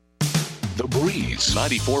The Breeze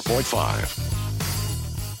 94.5.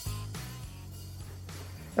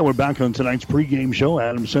 And we're back on tonight's pregame show.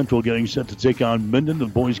 Adams Central getting set to take on Minden. The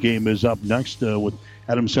boys' game is up next with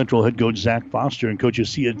Adams Central head coach Zach Foster. And, Coach, you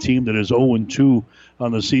see a team that is 0-2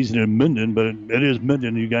 on the season in Minden, but it is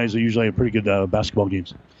Minden. You guys are usually have pretty good basketball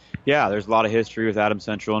games. Yeah, there's a lot of history with Adams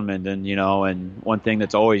Central and Minden, and one thing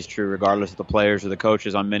that's always true, regardless of the players or the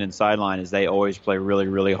coaches on Minden's sideline, is they always play really,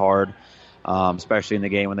 really hard, especially in the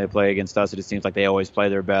game when they play against us. It just seems like they always play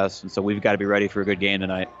their best, and so we've got to be ready for a good game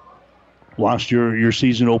tonight. Lost your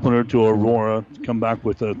season opener to Aurora, come back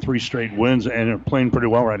with 3 straight wins, and are playing pretty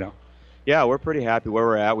well right now. Yeah, we're pretty happy where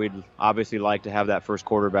we're at. We'd obviously like to have that first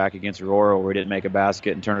quarter back against Aurora where we didn't make a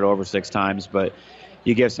basket and turn it over 6 times, but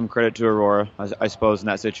you give some credit to Aurora, I suppose, in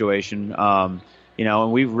that situation.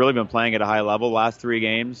 And we've really been playing at a high level the last 3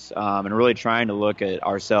 games and really trying to look at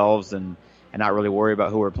ourselves and not really worry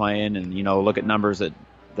about who we're playing and, look at numbers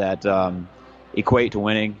that equate to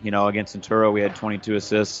winning. Against Centura, we had 22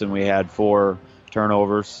 assists and we had 4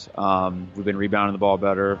 turnovers. We've been rebounding the ball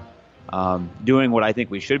better, doing what I think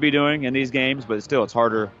we should be doing in these games, but still it's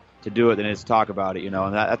harder to do it than it is to talk about it,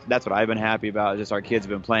 and that's what I've been happy about. Just our kids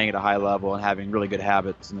have been playing at a high level and having really good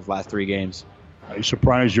habits in the last 3 games. Are you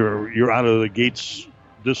surprised you're out of the gates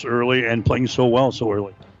this early and playing so well so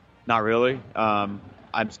early? Not really.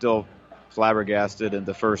 I'm still flabbergasted in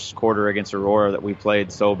the first quarter against Aurora that we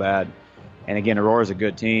played so bad. And again, Aurora's a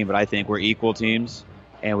good team, but I think we're equal teams,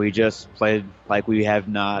 and we just played like we have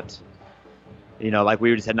not. Like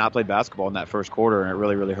we just had not played basketball in that first quarter, and it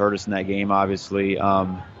really, really hurt us in that game, obviously.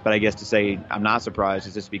 But I guess to say I'm not surprised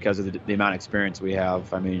is just because of the amount of experience we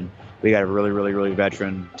have. I mean, we got a really, really, really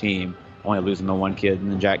veteran team, only losing the one kid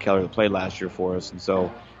and then Jack Keller that played last year for us. And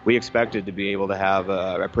so we expected to be able to have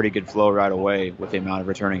a pretty good flow right away with the amount of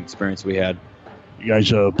returning experience we had. You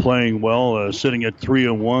guys playing well, sitting at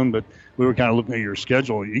 3-1, but we were kind of looking at your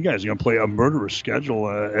schedule. You guys are going to play a murderous schedule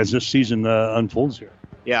as this season unfolds here.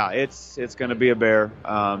 Yeah, it's going to be a bear.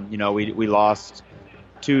 We lost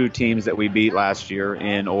 2 teams that we beat last year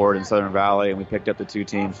in Ord and Southern Valley, and we picked up the 2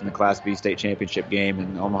 teams from the Class B state championship game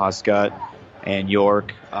in Omaha Skutt and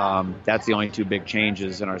York. That's the only 2 big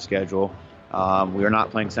changes in our schedule. We are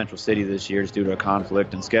not playing Central City this year just due to a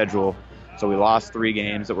conflict in schedule. So we lost 3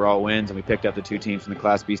 games that were all wins, and we picked up the 2 teams from the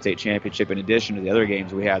Class B state championship in addition to the other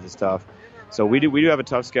games we had this tough. So we do have a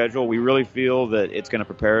tough schedule. We really feel that it's going to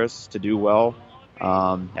prepare us to do well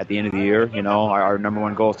at the end of the year. Our number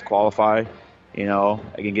 1 goal is to qualify.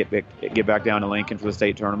 Again, get back down to Lincoln for the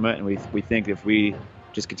state tournament, and we think if we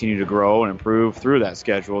just continue to grow and improve through that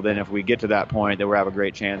schedule, then if we get to that point, then we'll have a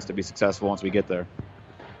great chance to be successful once we get there.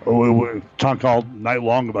 We talk all night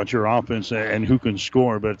long about your offense and who can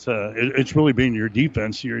score, but it's really been your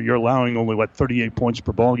defense. You're allowing only, 38 points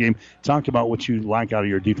per ball game. Talk about what you like out of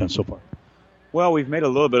your defense so far. Well, we've made a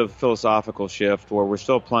little bit of a philosophical shift where we're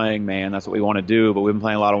still playing man. That's what we want to do, but we've been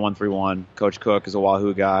playing a lot of 1-3-1. Coach Cook is a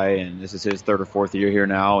Wahoo guy, and this is his 3rd or 4th year here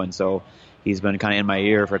now, and so he's been kind of in my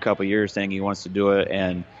ear for a couple of years saying he wants to do it,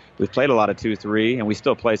 and we've played a lot of 2-3, and we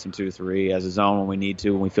still play some 2-3 as a zone when we need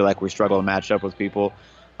to, when we feel like we struggle to match up with people.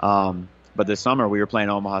 But this summer we were playing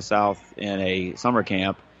Omaha South in a summer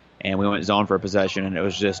camp, and we went zone for a possession, and it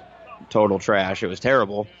was just total trash. It was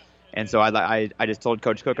terrible. And so I just told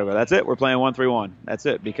Coach Cook, that's it, we're playing 1-3-1. That's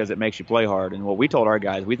it, because it makes you play hard. And what we told our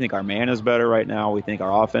guys, we think our man is better right now. We think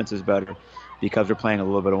our offense is better because we're playing a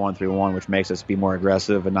little bit of 1-3-1, which makes us be more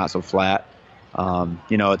aggressive and not so flat.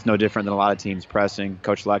 It's no different than a lot of teams pressing.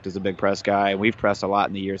 Coach Lecht is a big press guy, and we've pressed a lot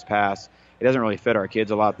in the years past. It doesn't really fit our kids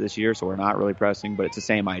a lot this year, so we're not really pressing, but it's the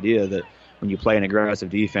same idea that when you play an aggressive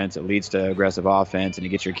defense, it leads to aggressive offense, and you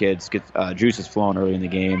get your kids juices flowing early in the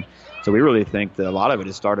game. So we really think that a lot of it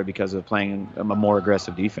has started because of playing a more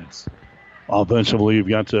aggressive defense. Offensively, you've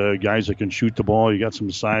got guys that can shoot the ball. You got some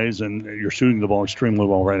size, and you're shooting the ball extremely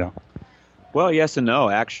well right now. Well, yes and no,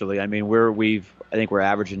 actually. I mean, I think we're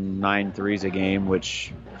averaging 9 threes a game,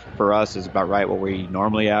 which for us is about right what we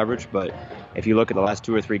normally average. But if you look at the last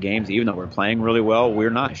 2 or 3 games, even though we're playing really well, we're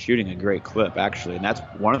not shooting a great clip, actually. And that's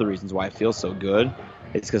one of the reasons why it feels so good.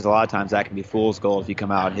 It's because a lot of times that can be fool's gold if you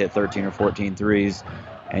come out and hit 13 or 14 threes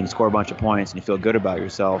and you score a bunch of points and you feel good about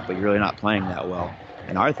yourself, but you're really not playing that well.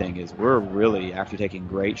 And our thing is we're really actually taking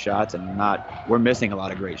great shots and we're missing a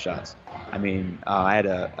lot of great shots. I mean, I had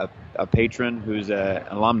a patron who's an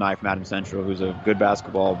alumni from Adams Central who's a good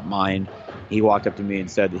basketball mind. He walked up to me and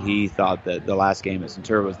said that he thought that the last game at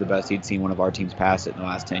Centura was the best he'd seen one of our teams pass it in the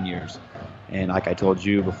last 10 years. And like I told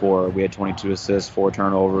you before, we had 22 assists, 4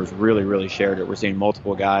 turnovers, really, really shared it. We're seeing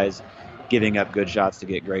multiple guys giving up good shots to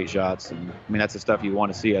get great shots. And, I mean, that's the stuff you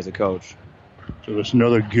want to see as a coach. So there's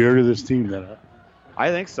another gear to this team then, huh? I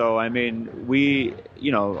think so. I mean,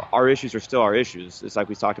 our issues are still our issues. It's like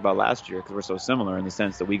we talked about last year because we're so similar in the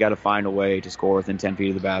sense that we got to find a way to score within 10 feet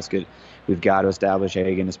of the basket. We've got to establish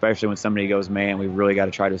Hagan, especially when somebody goes man. We've really got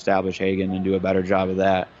to try to establish Hagan and do a better job of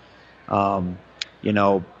that. I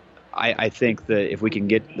think that if we can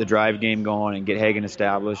get the drive game going and get Hagan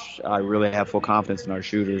established, I really have full confidence in our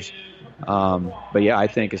shooters. But yeah, I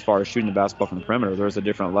think as far as shooting the basketball from the perimeter, there's a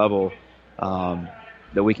different level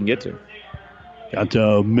that we can get to. Got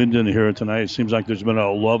Minden here tonight. It seems like there's been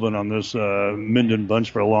a Lovin on this Minden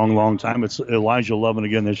bunch for a long, long time. It's Elijah Lovin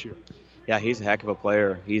again this year. Yeah, he's a heck of a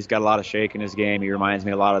player. He's got a lot of shake in his game. He reminds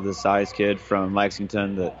me a lot of the size kid from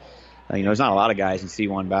Lexington that, there's not a lot of guys in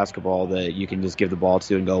C1 basketball that you can just give the ball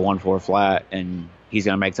to and go 1-4 flat, and he's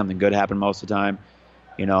going to make something good happen most of the time.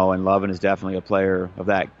 And Lovin is definitely a player of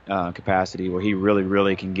that capacity where he really,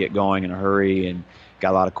 really can get going in a hurry and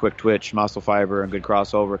got a lot of quick twitch, muscle fiber, and good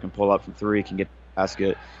crossover, can pull up from three, can get the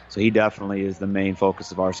basket. So he definitely is the main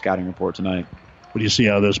focus of our scouting report tonight. What do you see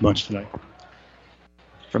out of this bunch tonight?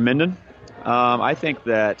 From Minden? I think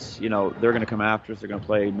that, they're going to come after us. They're going to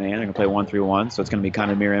play man. They're going to play 1-3-1. So it's going to be kind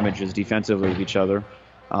of mirror images defensively of each other.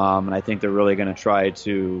 And I think they're really going to try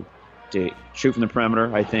to shoot from the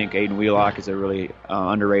perimeter. I think Aiden Wheelock is a really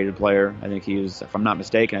underrated player. I think he was, if I'm not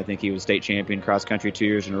mistaken, I think he was state champion cross country 2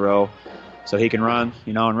 years in a row. So he can run,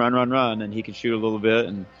 and run, and he can shoot a little bit.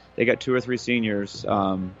 And they got 2 or 3 seniors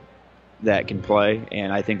that can play,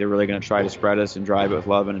 and I think they're really going to try to spread us and drive it with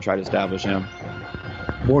Lovin and try to establish him.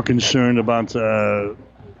 More concerned about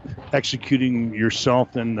executing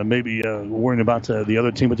yourself than maybe worrying about the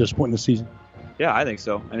other team at this point in the season? Yeah, I think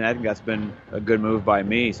so. I think that's been a good move by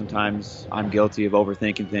me. Sometimes I'm guilty of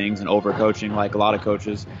overthinking things and overcoaching like a lot of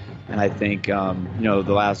coaches. And I think, the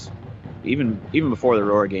last, even before the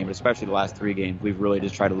Aurora game, but especially the last 3 games, we've really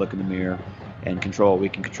just tried to look in the mirror and control what we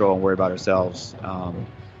can control and worry about ourselves.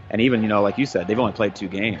 And even, like you said, they've only played 2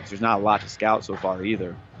 games. There's not a lot to scout so far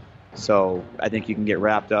either. So I think you can get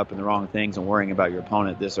wrapped up in the wrong things and worrying about your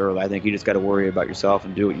opponent this early. I think you just got to worry about yourself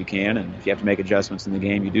and do what you can. And if you have to make adjustments in the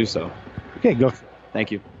game, you do so. Okay, go.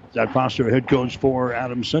 Thank you. Zach Foster, head coach for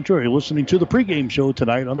Adams Central. You're listening to the pregame show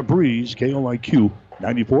tonight on the Breeze, KOIQ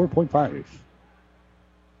 94.5.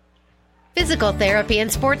 Physical Therapy and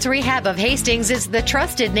Sports Rehab of Hastings is the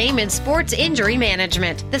trusted name in sports injury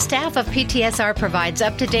management. The staff of PTSR provides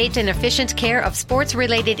up-to-date and efficient care of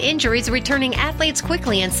sports-related injuries, returning athletes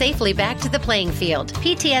quickly and safely back to the playing field.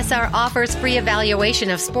 PTSR offers free evaluation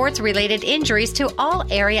of sports-related injuries to all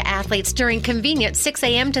area athletes during convenient 6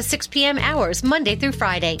 a.m. to 6 p.m. hours, Monday through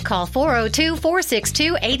Friday. Call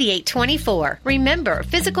 402-462-8824. Remember,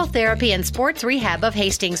 Physical Therapy and Sports Rehab of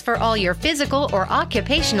Hastings for all your physical or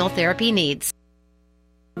occupational therapy needs.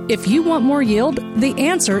 If you want more yield, the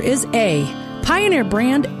answer is A. Pioneer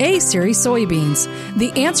brand A-Series soybeans.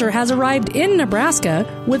 The answer has arrived in Nebraska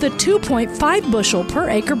with a 2.5 bushel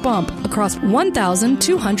per acre bump across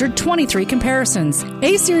 1,223 comparisons.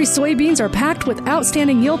 A-Series soybeans are packed with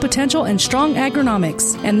outstanding yield potential and strong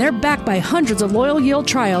agronomics, and they're backed by hundreds of loyal yield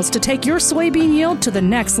trials to take your soybean yield to the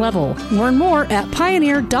next level. Learn more at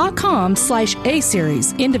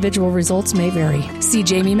pioneer.com/A-Series. Individual results may vary. See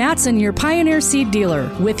Jamie Matson, your Pioneer seed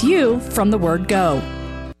dealer, with you from the word go.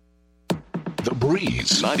 The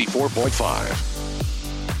Breeze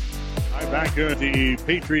 94.5. I'm back here at the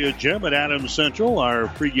Patriot Gym at Adams Central. Our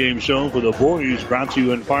pregame show for the boys brought to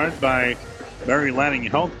you in part by Mary Lanning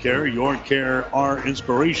Healthcare, your care, our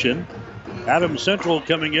inspiration. Adams Central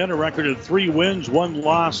coming in a record of 3 wins, 1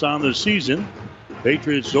 loss on the season.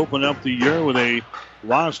 Patriots open up the year with a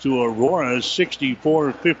loss to Aurora,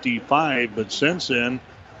 64-55, but since then,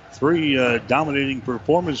 3 dominating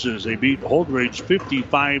performances. They beat Holdridge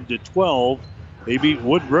 55-12. They beat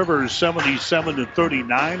Wood River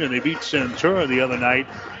 77-39, and they beat Centura the other night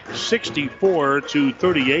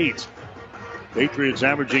 64-38. Patriots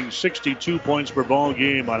averaging 62 points per ball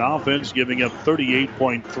game on offense, giving up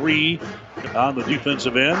 38.3 on the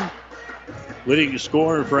defensive end. Leading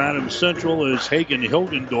scorer for Adams Central is Hagen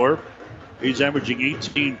Hilgendorf. He's averaging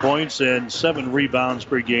 18 points and 7 rebounds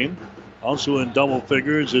per game. Also in double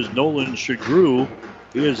figures is Nolan Shagru.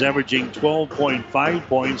 He is averaging 12.5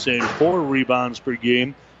 points and 4 rebounds per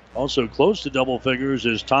game. Also close to double figures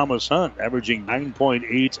is Thomas Hunt, averaging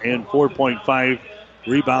 9.8 and 4.5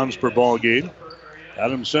 rebounds per ball game.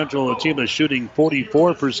 Adams Central, a team that's shooting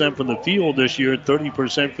 44% from the field this year,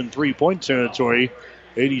 30% from three-point territory,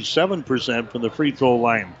 87% from the free throw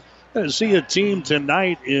line. Going to see a team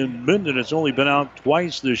tonight in Minden that's only been out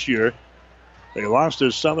twice this year. They lost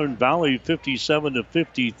to Southern Valley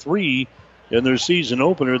 57-53 in their season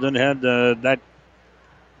opener, then had that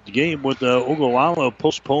The game with Ogallala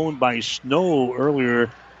postponed by snow earlier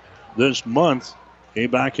this month. Came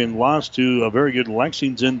back and lost to a very good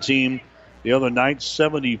Lexington team the other night,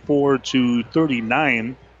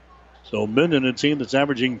 74-39. So Minden, a team that's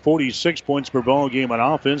averaging 46 points per ball game on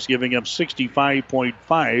offense, giving up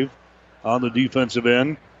 65.5 on the defensive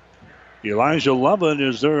end. Elijah Lovin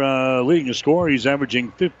is their leading scorer. He's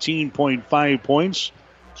averaging 15.5 points,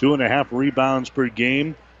 2.5 rebounds per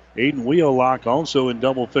game. Aiden Wheelock also in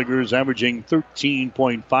double figures, averaging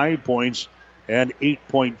 13.5 points and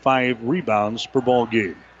 8.5 rebounds per ball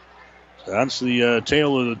game. So that's the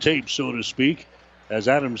tail of the tape, so to speak, as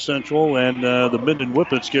Adams Central and the Minden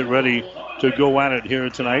Whippets get ready to go at it here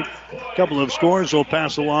tonight. A couple of scores we'll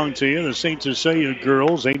pass along to you. The St. Cecilia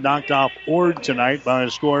girls, they knocked off Ord tonight by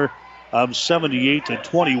a score of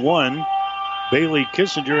 78-21. Bailey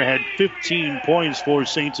Kissinger had 15 points for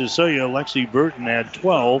St. Cecilia. Lexi Burton had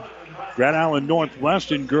 12. Grand Island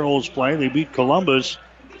Northwest in girls play, they beat Columbus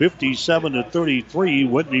 57-33.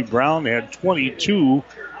 Whitney Brown had 22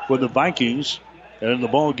 for the Vikings. And in the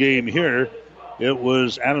ball game here, it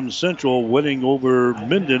was Adams Central winning over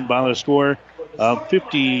Minden by a score of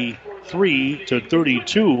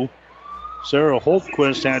 53-32. Sarah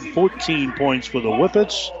Holtquist had 14 points for the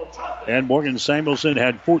Whippets, and Morgan Samuelson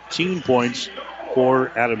had 14 points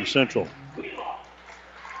for Adams Central.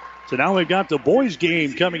 So now we've got the boys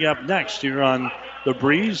game coming up next here on the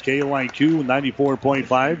Breeze, KOIQ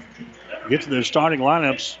 94.5. Get to the starting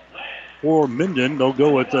lineups for Minden. They'll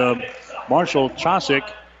go with Marshall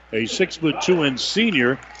Chosick, a 6'2"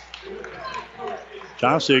 senior.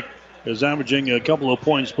 Chosick is averaging a couple of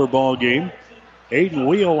points per ball game. Aiden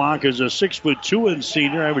Wheelock is a 6'2"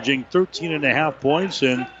 senior, averaging 13.5 points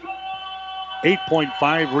and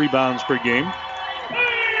 8.5 rebounds per game.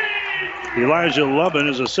 Elijah Lovin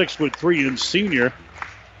is a 6'3" senior.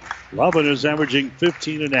 Lovin is averaging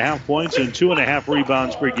 15.5 points and 2.5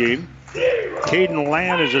 rebounds per game. Caden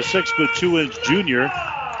Land is a 6'2" junior.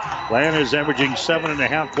 Land is averaging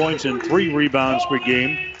 7.5 points and 3 rebounds per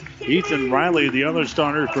game. Ethan Riley, the other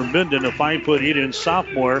starter for Minden, a 5'8"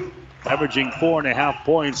 sophomore, averaging 4.5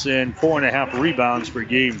 points and 4.5 rebounds per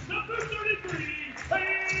game.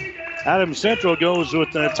 Adams Central goes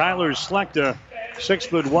with Tyler Slechta,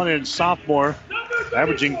 6'1" sophomore,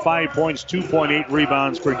 averaging 5 points, 2.8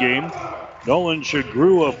 rebounds per game. Nolan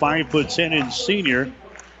Shagru, a 5'10" senior,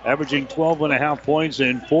 averaging 12.5 points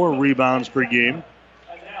and 4 rebounds per game.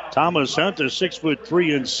 Thomas Hunt, a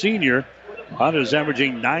 6'3" senior. Hunt is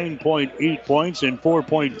averaging 9.8 points and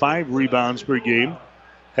 4.5 rebounds per game.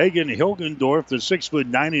 Hagen Hilgendorf, the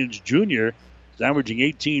 6'9" junior, is averaging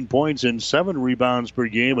 18 points and 7 rebounds per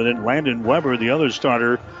game. And then Landon Weber, the other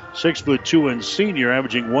starter, 6'2" senior,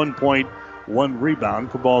 averaging 1.1 rebound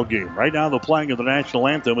per ball game. Right now, the playing of the national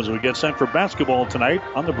anthem as we get set for basketball tonight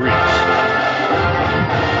on the Breeze.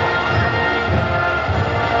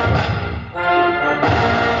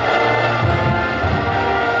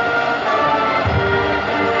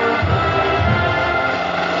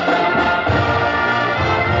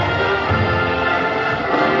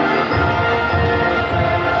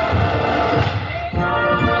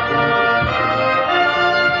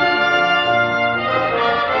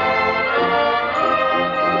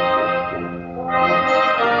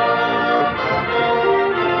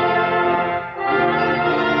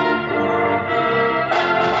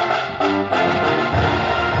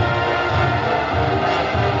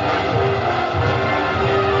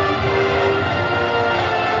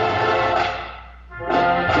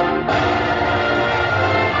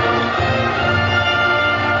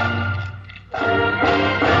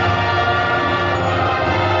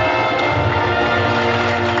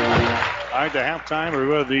 Time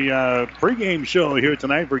or the pregame show here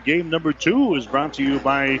tonight for game number 2 is brought to you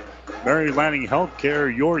by Mary Lanning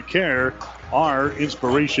Healthcare. Your care, our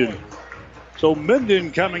inspiration. So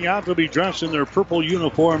Minden coming out to be dressed in their purple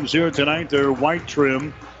uniforms here tonight. Their white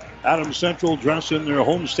trim. Adams Central dressed in their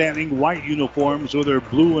homestanding white uniforms with their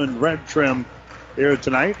blue and red trim here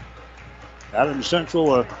tonight. Adams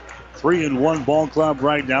Central a 3-1 ball club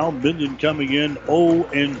right now. Minden coming in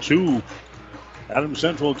 0-2. Adams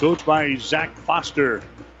Central coached by Zach Foster.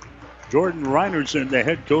 Jordan Reinertson, the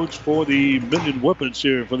head coach for the Minden Whippets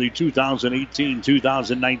here for the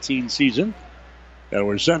 2018-2019 season. And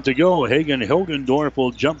we're set to go. Hagen Hilgendorf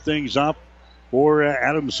will jump things up for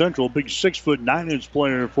Adams Central. Big 6'9"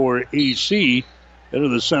 player for AC. Into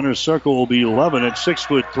the center circle will be 11 at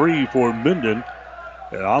 6'3" for Minden.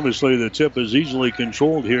 And obviously the tip is easily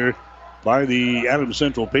controlled here by the Adams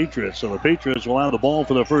Central Patriots. So the Patriots will have the ball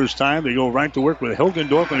for the first time. They go right to work with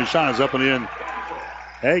Hilgendorf, and his shot is up and in.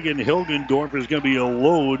 Hagen Hilgendorf is going to be a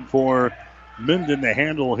load for Minden to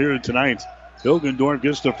handle here tonight. Hilgendorf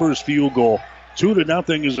gets the first field goal.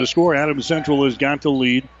 2-0 is the score. Adams Central has got the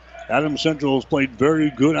lead. Adams Central has played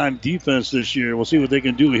very good on defense this year. We'll see what they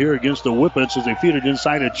can do here against the Whippets as they feed it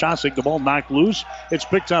inside of Chosick. The ball knocked loose. It's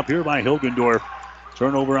picked up here by Hilgendorf.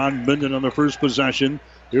 Turnover on Minden on the first possession.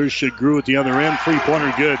 Here's Shagru at the other end.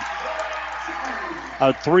 Three-pointer good.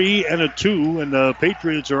 A 3 and a 2, and the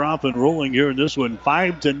Patriots are off and rolling here in this one.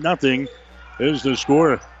 5-0 is the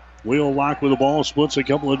score. Wheelock with the ball, splits a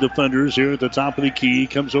couple of defenders here at the top of the key.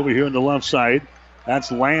 Comes over here on the left side.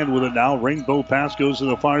 That's Land with it now. Rainbow pass goes to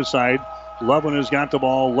the far side. Lovin has got the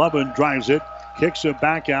ball. Lovin drives it. Kicks it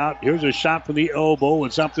back out. Here's a shot from the elbow.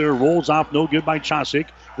 It's up there. Rolls off. No good by Chosick.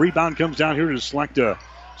 Rebound comes down here to Slechta.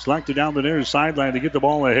 Slechta down the near sideline to get the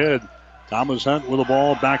ball ahead. Thomas Hunt with the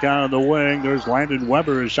ball back out of the wing. There's Landon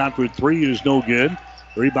Weber. His shot for three is no good.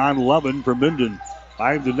 Rebound Lovin for Minden.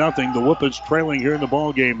 5-0. The Whippets trailing here in the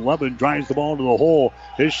ball game. Lovin drives the ball to the hole.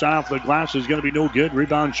 His shot off the glass is going to be no good.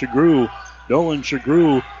 Rebound Shagru. Nolan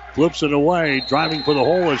Shagru flips it away. Driving for the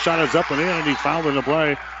hole. His shot is up and in, and he's fouled in the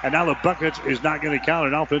play. And now the bucket is not going to count.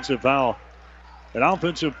 An offensive foul. An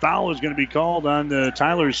offensive foul is going to be called on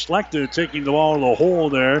Tyler Slechta taking the ball to the hole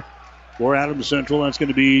there for Adams Central. That's going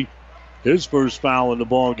to be his first foul in the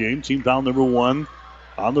ball game. Team foul number 1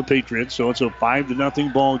 on the Patriots. So it's a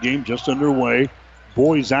 5-0 ball game just underway.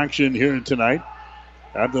 Boys action here tonight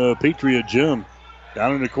at the Patriot Gym.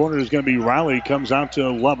 Down in the corner is going to be Riley. Comes out to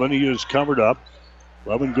Lovin. He is covered up.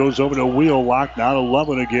 Lovin goes over to Wheelock. Now to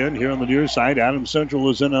Lovin again here on the near side. Adams Central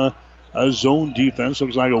is in a zone defense.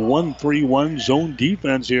 Looks like a 1-3-1 zone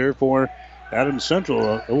defense here for Adams Central.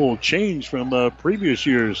 A little change from previous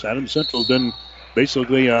years. Adams Central has been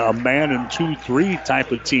basically a man and 2-3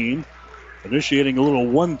 type of team, initiating a little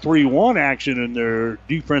 1-3-1 action in their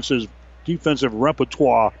defensive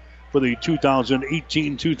repertoire for the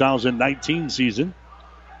 2018-2019 season.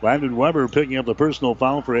 Landon Weber picking up the personal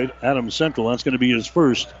foul for Adams Central. That's going to be his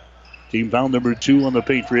first. Team foul number 2 on the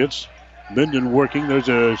Patriots. Minden working. There's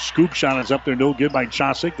a scoop shot. It's up there. No good by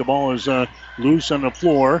Chosick. The ball is loose on the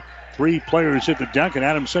floor. 3 players hit the deck, and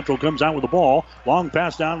Adams Central comes out with the ball. Long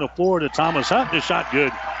pass down the floor to Thomas Hunt. The shot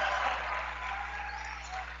good.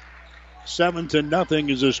 7-0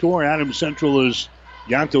 is the score. Adams Central has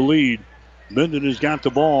got the lead. Minden has got the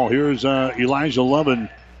ball. Here's Elijah Lovin.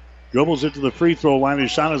 Dribbles it to the free throw line.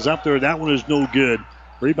 His shot is up there. That one is no good.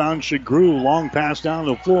 Rebound Shagru. Long pass down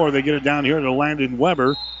the floor. They get it down here to Landon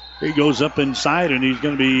Weber. He goes up inside, and he's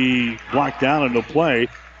going to be blocked down in the play.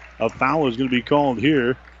 A foul is going to be called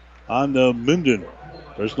here on the Minden.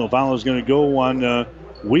 Personal foul is going to go on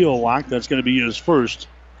Wheelock. That's going to be his first.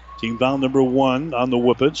 Team foul number 1 on the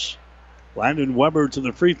Whippets. Landon Weber to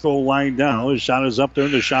the free throw line now. His shot is up there,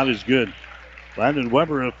 and the shot is good. Landon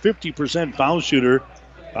Weber, a 50% foul shooter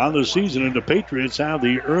on the season, and the Patriots have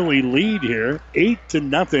the early lead here,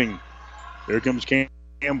 8-0. Here comes Cam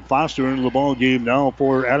Foster into the ball game now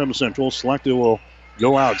for Adams Central. Slechta will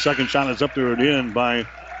go out. Second shot is up there and in by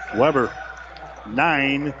Weber.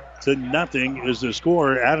 9-0 is the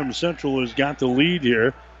score. Adams Central has got the lead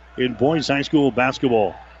here in boys high school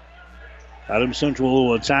basketball. Adams Central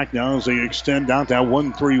will attack now as they extend out that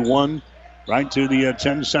 1-3-1 right to the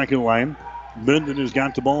 10-second line. Minden has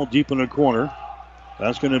got the ball deep in the corner.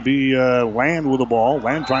 That's going to be Land with the ball.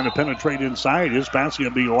 Land trying to penetrate inside. His pass going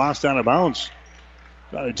to be lost out of bounds.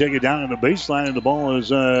 Got to take it down in the baseline, and the ball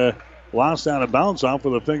is lost out of bounds off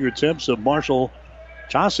of the fingertips of Marshall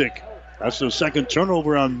Chosick. That's the second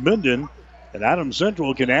turnover on Minden, and Adams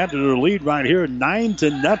Central can add to their lead right here.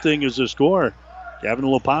 9-0 is the score. Gavin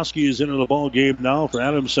Leposki is into the ball game now for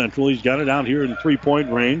Adams Central. He's got it out here in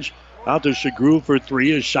three-point range. Out to Shagru for 3.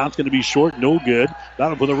 His shot's going to be short, no good.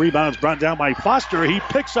 Battle for the rebound. It's brought down by Foster. He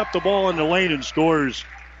picks up the ball in the lane and scores.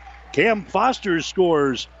 Cam Foster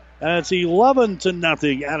scores. And it's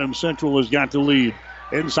 11-0. Adams Central has got the lead.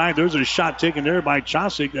 Inside, there's a shot taken there by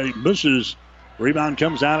Chosick that he misses. Rebound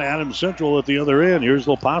comes out of Adams Central at the other end. Here's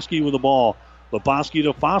Leposki with the ball. Leposki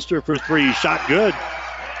to Foster for 3. Shot good.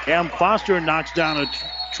 Cam Foster knocks down a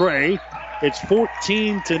tray. It's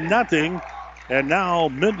 14-0. And now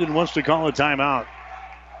Minden wants to call a timeout.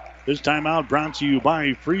 This timeout brought to you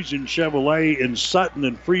by Friesen Chevrolet in Sutton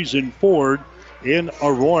and Friesen Ford in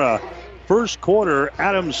Aurora. First quarter,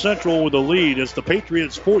 Adams Central with the lead. It's the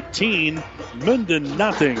Patriots 14, Minden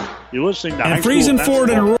nothing. You're listening to High Friesen School Ford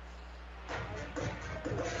in Aurora.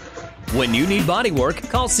 When you need body work,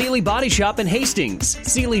 call Seeley Body Shop in Hastings.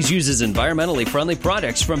 Seeley's uses environmentally friendly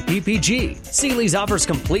products from PPG. Seeley's offers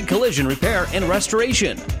complete collision repair and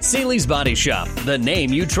restoration. Seeley's Body Shop, the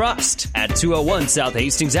name you trust, at 201 South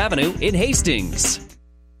Hastings Avenue in Hastings.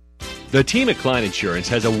 The team at Klein Insurance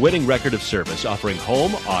has a winning record of service, offering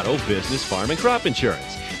home, auto, business, farm, and crop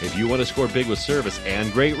insurance. If you want to score big with service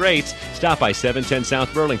and great rates, stop by 710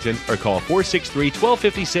 South Burlington or call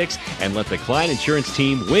 463-1256 and let the Klein Insurance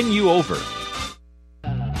team win you over.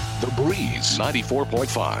 The Breeze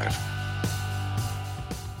 94.5.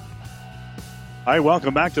 Hi,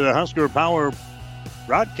 welcome back to the Husker Power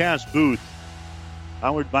broadcast booth.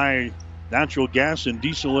 Powered by natural gas and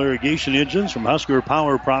diesel irrigation engines from Husker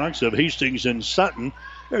Power Products of Hastings and Sutton.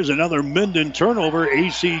 There's another Minden turnover.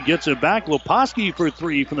 AC gets it back. Leposki for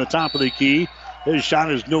three from the top of the key. His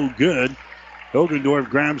shot is no good. Hilgendorf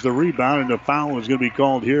grabs the rebound, and the foul is going to be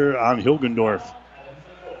called here on Hilgendorf.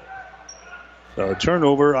 A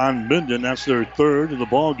turnover on Minden. That's their third of the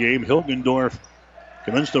ball game. Hilgendorf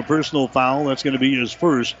commits the personal foul. That's going to be his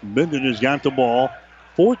first. Minden has got the ball.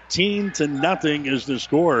 14-0 is the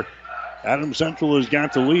score. Adams Central has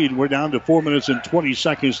got the lead. We're down to 4 minutes and 20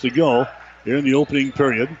 seconds to go here in the opening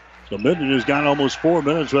period. So Minden has got almost 4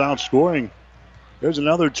 minutes without scoring. There's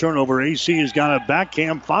another turnover. AC has got a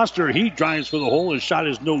backhand. Foster, he drives for the hole. His shot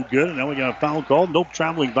is no good. And now we got a foul called. No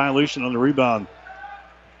traveling violation on the rebound.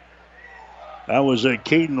 That was a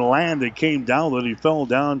Caden Land that came down, but he fell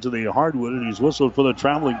down to the hardwood, and he's whistled for the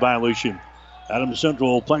traveling violation. Adams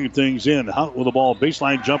Central playing things in. Hunt with the ball.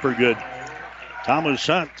 Baseline jumper good. Thomas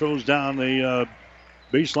Hunt throws down the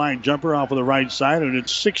baseline jumper off of the right side, and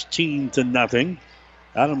it's 16-0.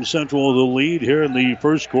 Adams Central the lead here in the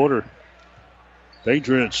first quarter.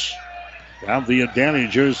 Patriots have the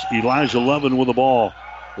advantage. Here's Elijah Levin with the ball.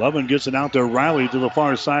 Levin gets it out to Riley to the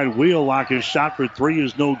far side. Wheelock, his shot for three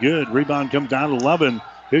is no good. Rebound comes down to Levin.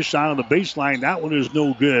 His shot on the baseline, that one is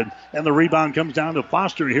no good. And the rebound comes down to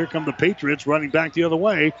Foster. Here come the Patriots running back the other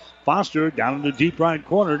way. Foster down in the deep right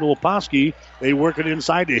corner to Leposki. They work it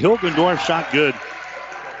inside to Hilgendorf. Shot good.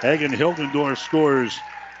 Hagen Hilgendorf scores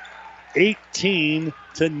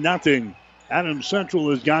 18-0. Adams Central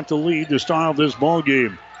has got the lead to start off this ball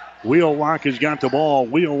game. Wheelock has got the ball.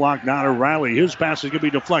 Wheelock now to Riley. His pass is going to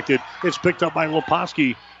be deflected. It's picked up by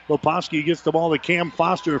Leposki. Leposki gets the ball to Cam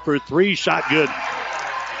Foster for three. Shot good.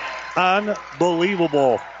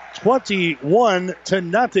 Unbelievable.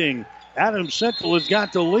 21-0. Adams Central has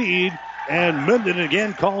got the lead, and Minden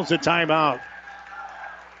again calls a timeout.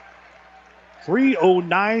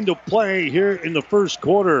 3:09 to play here in the first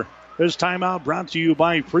quarter. This timeout brought to you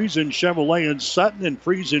by Friesen Chevrolet in Sutton and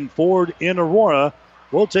Friesen Ford in Aurora.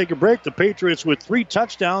 We'll take a break. The Patriots with 3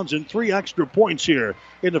 touchdowns and 3 extra points here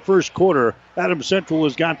in the first quarter. Adams Central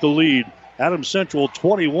has got the lead. Adams Central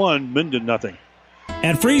 21, Minden nothing.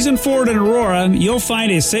 At Friesen Ford in Aurora, you'll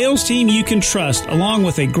find a sales team you can trust, along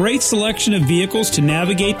with a great selection of vehicles to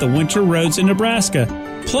navigate the winter roads in Nebraska.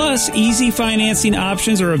 Plus, easy financing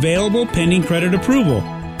options are available pending credit approval.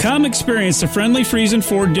 Come experience the friendly Friesen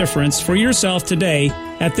Ford difference for yourself today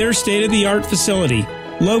at their state-of-the-art facility,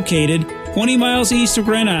 located 20 miles east of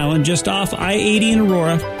Grand Island, just off I-80 in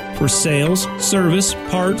Aurora. For sales, service,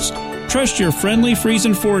 parts, trust your friendly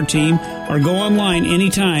Friesen Ford team or go online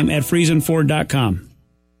anytime at FriesenFord.com.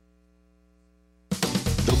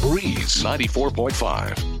 The Breeze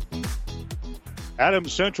 94.5.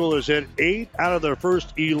 Adams Central has hit 8 out of their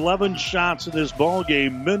first 11 shots in this ball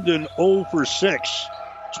game. Minden 0 for 6.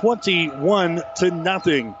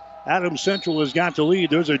 21-0. Adams Central has got the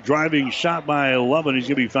lead. There's a driving shot by 11. He's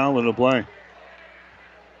going to be fouled in the play.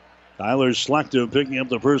 Tyler Slechta picking up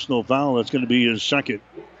the personal foul. That's going to be his second.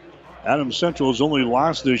 Adams Central's only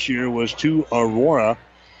loss this year was to Aurora.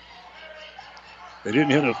 They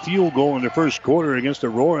didn't hit a field goal in the first quarter against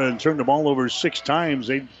Aurora and turned the ball over 6 times.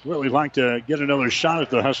 They'd really like to get another shot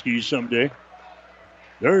at the Huskies someday.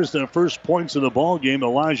 There's the first points of the ball game.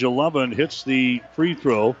 Elijah Levin hits the free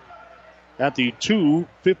throw at the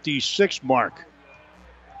 2:56 mark.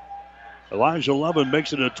 Elijah Levin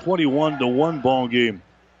makes it a 21-1 ball game.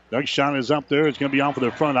 Next shot is up there. It's going to be off of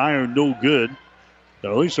the front iron. No good.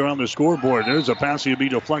 But at least they're on the scoreboard. There's a pass to be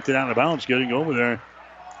deflected out of bounds. Getting over there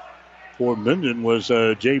for Minden was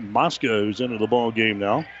Jay Mosca, who's into the ball game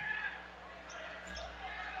now.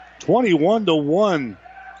 21-1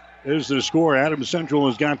 is the score. Adams Central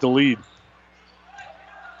has got the lead.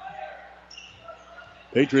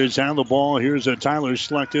 Patriots have the ball. Here's a Tyler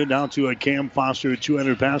Slechta down to a Cam Foster.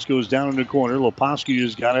 200 pass goes down in the corner. Leposki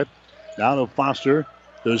has got it. Now to Foster.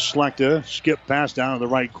 To Slechta. Skip pass down in the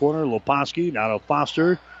right corner. Leposki now to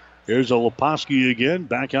Foster. Here's a Leposki again.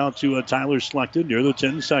 Back out to a Tyler Slechta near the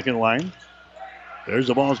 10-second line. There's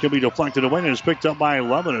the ball. It's going to be deflected away, and it's picked up by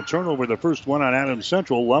 11. A turnover, the first one on Adams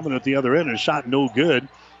Central. 11 at the other end. A shot no good.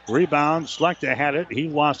 Rebound. Slechta had it. He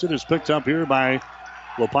lost it. It's picked up here by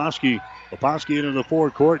Leposki into the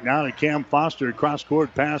forecourt. Now to Cam Foster.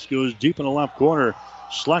 Cross-court pass goes deep in the left corner.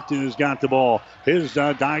 Schlechten has got the ball. His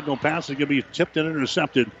diagonal pass is going to be tipped and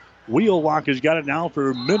intercepted. Wheelwalk has got it now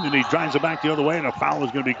for Minden. He drives it back the other way, and a foul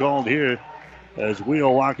is going to be called here as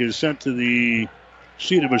Wheelwalk is sent to the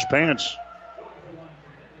seat of his pants.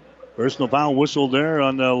 Personal foul whistle there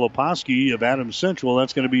on Leposki of Adams Central.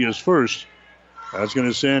 That's going to be his first. That's going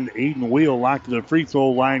to send Aiden Wheelwalk to the free throw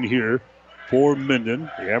line here for Minden.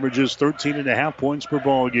 He averages 13.5 points per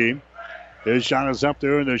ball game. His shot is up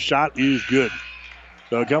there, and the shot is good.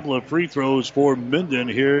 So a couple of free throws for Minden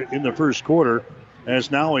here in the first quarter. And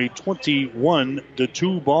it's now a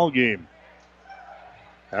 21-2 ball game.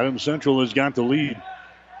 Adams Central has got the lead.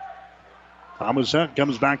 Thomas Hunt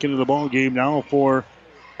comes back into the ball game now for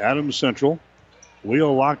Adams Central.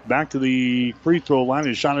 Wheelwalk back to the free throw line.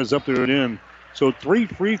 His shot is up there and in. So 3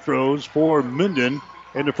 free throws for Minden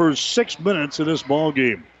in the first 6 minutes of this ball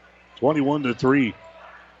game. 21-3.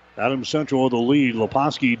 Adams Central with the lead.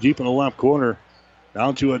 Leposki deep in the left corner.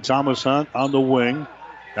 Down to a Thomas Hunt on the wing.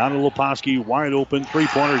 Down to Leposki, wide open,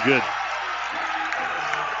 three-pointer good.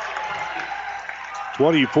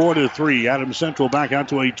 24-3. Adams Central back out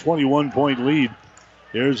to a 21-point lead.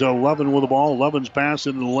 Here's 11 with the ball. 11's pass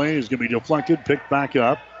into the lane is going to be deflected, picked back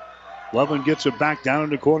up. 11 gets it back down in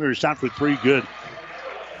the corner. Shot for 3, good.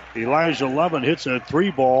 Elijah 11 hits a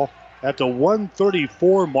 3 ball at the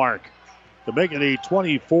 134 mark to make it a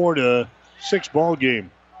 24-6 ball game.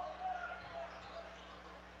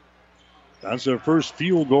 That's their first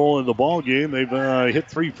field goal in the ball game. They've hit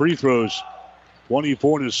 3 free throws.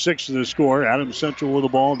 24-6 in the score. Adams Central with the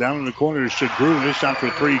ball down in the corner. Shagru, his shot for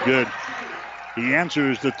 3, good. He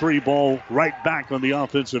answers the 3 ball right back on the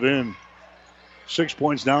offensive end. 6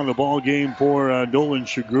 points down the ball game for Nolan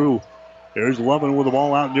Shagru. There's 11 with the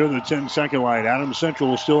ball out near the 10-second line. Adams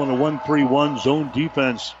Central is still in a 1-3-1 zone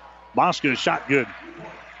defense. Mosca shot good.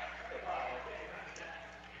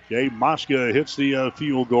 Okay, Mosca hits the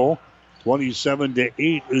field goal.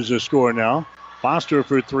 27-8 is the score now. Foster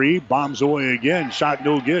for 3, bombs away again. Shot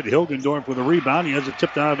no good. Hilgendorf with a rebound. He has it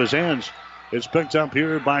tipped out of his hands. It's picked up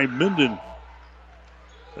here by Minden.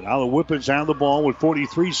 And now the Whippets have the ball with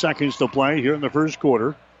 43 seconds to play here in the first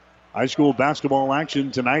quarter. High school basketball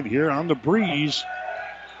action tonight here on the Breeze.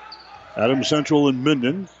 Adams Central and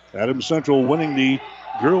Minden. Adams Central winning the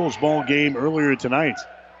girls ball game earlier tonight.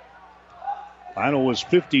 Final was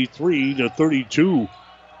 53-32.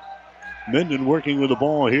 Minden working with the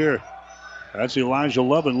ball here. That's Elijah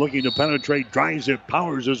Levin looking to penetrate, drives it,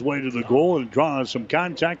 powers his way to the goal, and draws some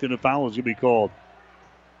contact, and a foul is going to be called.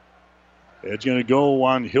 It's going to go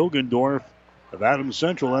on Hilgendorf of Adams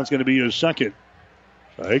Central. That's going to be his second.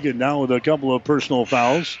 So Higgin now with a couple of personal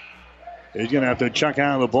fouls. He's going to have to check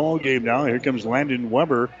out of the ball game now. Here comes Landon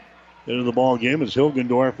Weber into the ball game as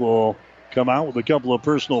Hilgendorf will come out with a couple of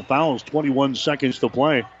personal fouls. 21 seconds to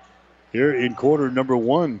play here in quarter number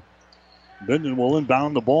 1. Minden will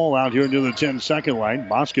inbound the ball out here near the 10-second line.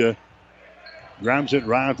 Mosca grabs it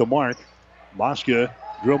right at the mark. Mosca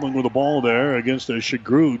dribbling with the ball there against the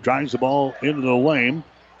Shagru. Drives the ball into the lane.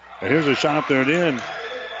 And here's a shot up there and in.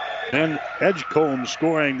 And Edgecombe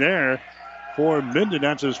scoring there for Minden.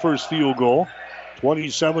 That's his first field goal.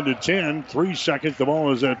 27-10. 3 seconds. The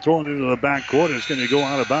ball is thrown into the backcourt. It's going to go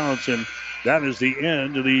out of bounds. And that is the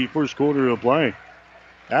end of the first quarter of play.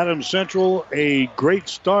 Adams Central, a great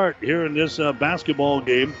start here in this basketball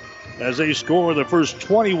game as they score the first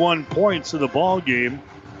 21 points of the ball game.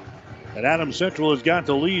 And Adams Central has got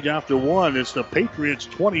the lead after 1. It's the Patriots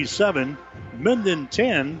 27, Minden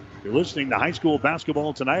 10. You're listening to high school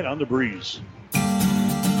basketball tonight on the Breeze.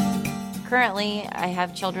 Currently, I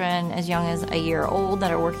have children as young as a year old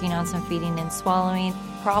that are working on some feeding and swallowing,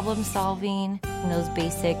 problem solving, and those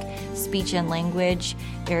basic speech and language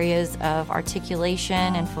areas of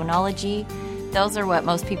articulation and phonology. Those are what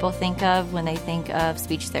most people think of when they think of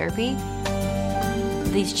speech therapy.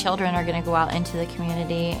 These children are going to go out into the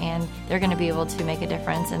community and they're going to be able to make a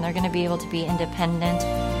difference and they're going to be able to be independent.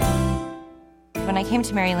 When I came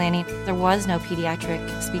to Mary Lanning, there was no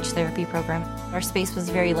pediatric speech therapy program. Our space was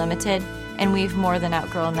very limited, and we've more than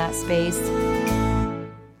outgrown that space.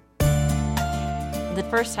 The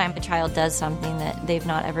first time a child does something that they've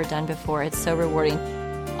not ever done before, it's so rewarding.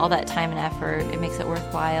 All that time and effort, it makes it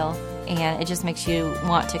worthwhile, and it just makes you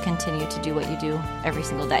want to continue to do what you do every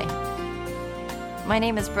single day. My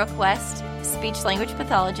name is Brooke West, speech-language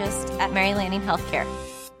pathologist at Mary Lanning Healthcare.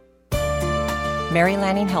 Mary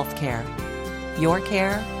Lanning Healthcare. Your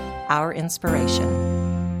care, our inspiration.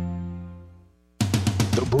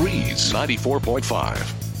 The Breeze 94.5.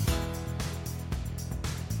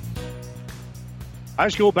 High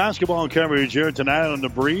school basketball coverage here tonight on the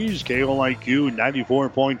Breeze. KOIQ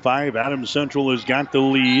 94.5. Adams Central has got the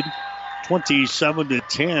lead,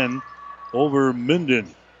 27-10 over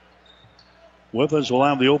Minden. With us, we'll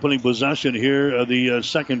have the opening possession here of the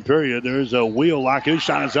second period. There's a Wheelock. His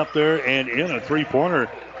shot is up there and in, a three-pointer.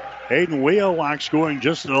 Hayden Wheelock scoring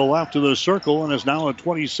just to the left of the circle, and it's now a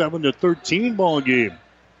 27-13 ball game.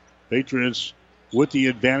 Patriots with the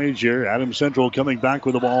advantage here. Adams Central coming back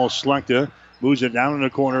with the ball. Slechta moves it down in the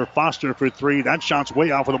corner. Foster for three. That shot's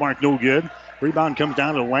way off of the mark. No good. Rebound comes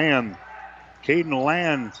down to Land. Caden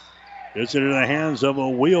Land gets it in the hands of a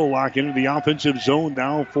Wheelock into the offensive zone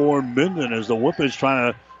now for Minden as the Whippets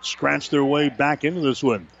trying to scratch their way back into this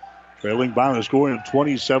one. Trailing by the score of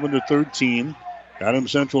 27-13.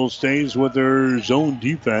 Adams Central stays with their zone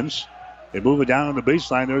defense. They move it down on the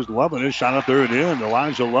baseline. There's Lovin. His shot up there and in.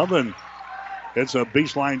 Elijah Lovin. It's a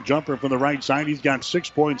baseline jumper from the right side. He's got 6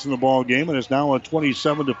 points in the ball game, and it's now a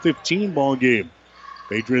 27-15 ball game.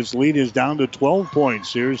 Patriots lead is down to 12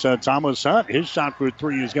 points. Here's Thomas Hunt. His shot for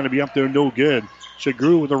three is going to be up there, no good.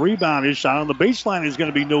 Shagru with a rebound. His shot on the baseline is going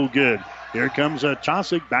to be no good. Here comes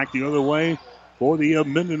Chosick back the other way for the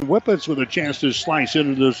Minden Whippets with a chance to slice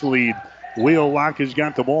into this lead. Wheelock has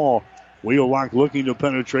got the ball. Wheelock looking to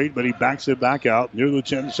penetrate, but he backs it back out near the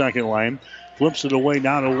 10-second line. Flips it away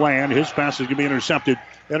now to Land. His pass is going to be intercepted.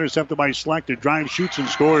 Intercepted by Slechta. Drives, shoots, and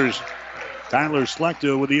scores. Tyler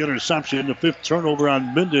Slechta with the interception. The fifth turnover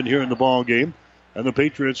on Minden here in the ball game. And the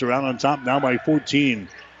Patriots are out on top now by 14.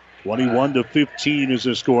 21-15 is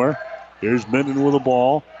the score. Here's Minden with the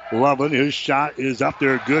ball. Lovin, his shot is up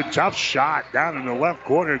there. Good, tough shot down in the left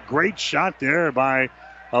corner. Great shot there by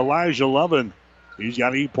Elijah Lovin. He's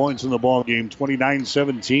got 8 points in the ball game.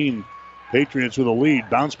 29-17. Patriots with a lead.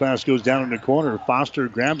 Bounce pass goes down in the corner. Foster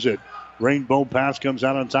grabs it. Rainbow pass comes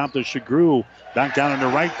out on top to Shagru. Back down in the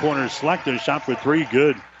right corner. Slechta shot for three.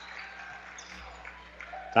 Good.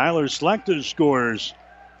 Tyler Slechta scores.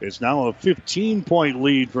 It's now a 15-point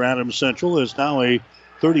lead for Adams Central. It's now a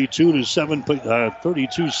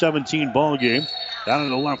 32-17 ball game. Down in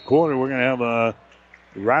the left corner, we're going to have a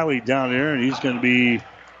Riley down there, and he's going to be...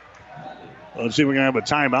 Let's see, we're going to have a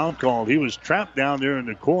timeout called. He was trapped down there in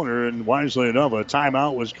the corner, and wisely enough, a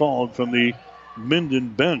timeout was called from the Minden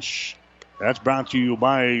bench. That's brought to you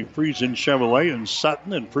by Friesen Chevrolet in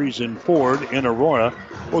Sutton and Friesen Ford in Aurora.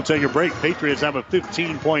 We'll take a break. Patriots have a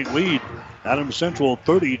 15-point lead. Adams Central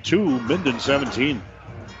 32, Minden 17.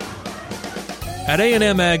 At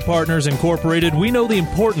A&M Ag Partners Incorporated, we know the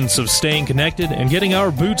importance of staying connected and getting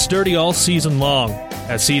our boots dirty all season long.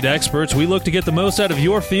 As seed experts, we look to get the most out of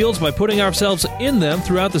your fields by putting ourselves in them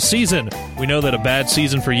throughout the season. We know that a bad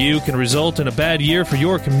season for you can result in a bad year for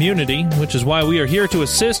your community, which is why we are here to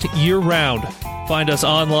assist year-round. Find us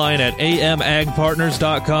online at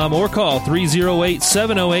amagpartners.com or call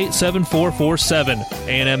 308-708-7447.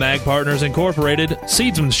 A&M Ag Partners Incorporated,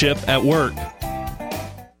 seedsmanship at work.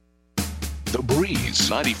 The Breeze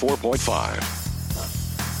 94.5.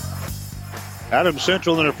 Adams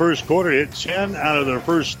Central in the first quarter hit 10 out of their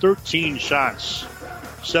first 13 shots.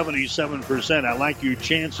 77%. I like your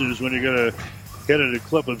chances when you're going to hit at a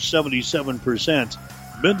clip of 77%.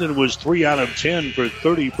 Minden was 3 out of 10 for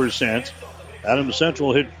 30%. Adams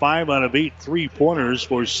Central hit 5 out of 8 three-pointers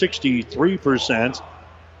for 63%.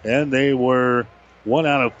 And they were 1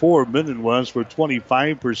 out of 4, Minden was, for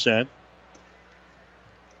 25%.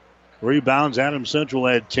 Rebounds, Adams Central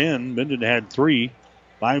had 10. Minden had 3.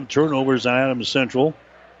 5 turnovers on Adams Central.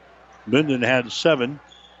 Minden had 7.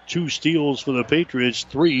 2 steals for the Patriots,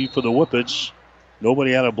 3 for the Whippets.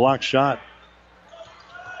 Nobody had a block shot.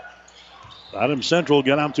 Adams Central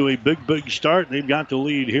got out to a big start. They've got the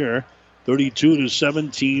lead here.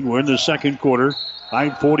 32-17. We're in the second quarter.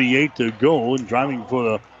 5:48 to go. And driving for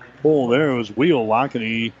the hole there was Wheelock, and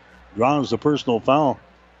he draws the personal foul.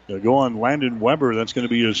 They'll go on Landon Weber. That's going to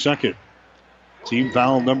be his second. Team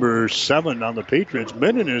foul number 7 on the Patriots.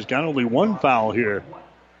 Minden has got only 1 foul here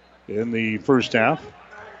in the first half.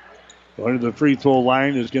 Going to the free throw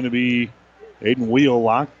line is going to be Aiden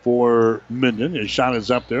Wheelock for Minden. His shot is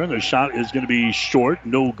up there, and the shot is going to be short.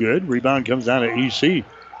 No good. Rebound comes down to EC.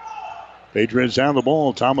 Patriots have the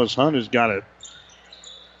ball. Thomas Hunt has got it.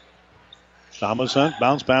 Thomas Hunt,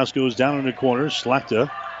 bounce pass goes down in the corner. Slechta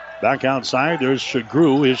back outside. There's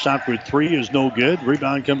Shagru. His shot for 3 is no good.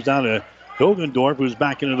 Rebound comes down to Hilgendorf, who's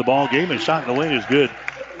back into the ball game. His shot in the lane is good.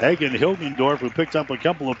 Hagen Hilgendorf, who picked up a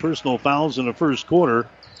couple of personal fouls in the first quarter,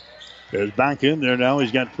 is back in there now.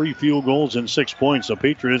 He's got 3 field goals and 6 points. The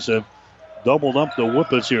Patriots have doubled up the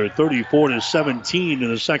Whippets here, 34-17 in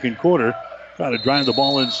the second quarter. Trying to drive the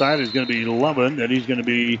ball inside is going to be Lovin, and he's going to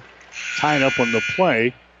be tied up on the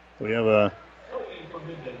play. We have a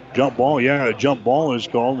Jump ball, a jump ball is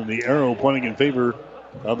called, and the arrow pointing in favor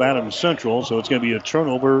of Adams Central, so it's going to be a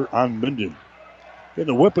turnover on Minden. And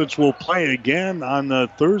the Whippets will play again on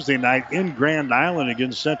Thursday night in Grand Island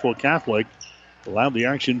against Central Catholic. We'll have the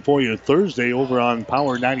action for you Thursday over on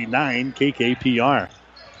Power 99 KKPR.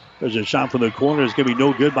 There's a shot from the corner. It's going to be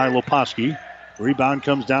no good by Leposki. Rebound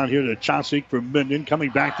comes down here to Chosick from Minden. Coming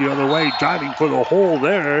back the other way, driving for the hole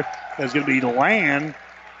there. That's going to be Land,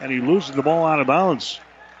 and he loses the ball out of bounds.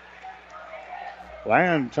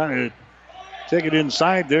 Land trying to take it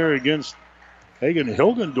inside there against Hagen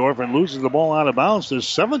Hilgendorf and loses the ball out of bounds. The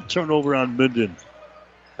 7th turnover on Minden.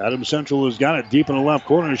 Adams Central has got it deep in the left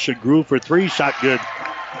corner. Shagru for 3. Shot good.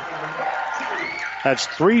 That's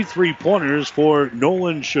 3 3-pointers for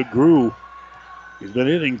Nolan Shagru. He's been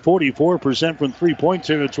hitting 44% from three-point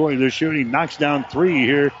territory this year. He knocks down 3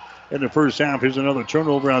 here in the first half. Here's another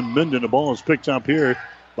turnover on Minden. The ball is picked up here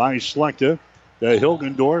by Slechta. The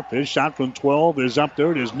Hilgendorf, his shot from 12 is up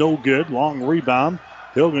there. It is no good. Long rebound.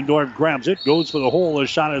 Hilgendorf grabs it, goes for the hole. His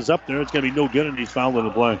shot is up there. It's going to be no good, and he's fouled in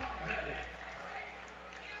the play.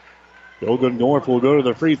 Hilgendorf will go to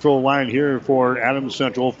the free throw line here for Adams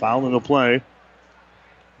Central. Foul in the play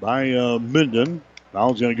by Minden.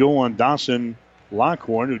 Foul's going to go on Dawson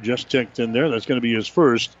Lockhorn, who just ticked in there. That's going to be his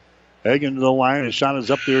first. Hagen to the line. His shot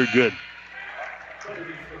is up there. Good.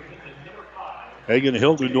 Hagen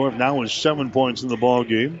Hilgendorf now with 7 points in the ball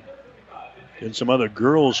game. And some other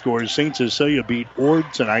girls scores. St. Cecilia beat Ord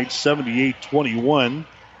tonight, 78-21.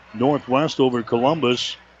 Northwest over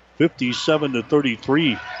Columbus,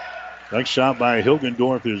 57-33. Next shot by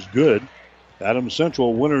Hilgendorf is good. Adams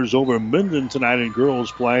Central winners over Minden tonight in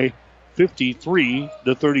girls play,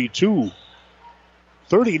 53-32.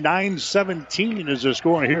 39-17 is the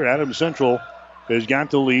score here. Adams Central has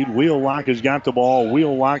got the lead. Wheelock has got the ball.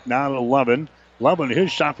 Wheelock now at 11. Lovin,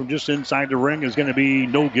 his shot from just inside the ring is going to be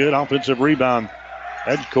no good. Offensive rebound.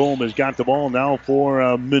 Edgecombe has got the ball now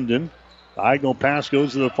for Minden. Diagonal pass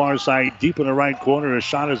goes to the far side, deep in the right corner. A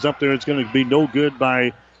shot is up there. It's going to be no good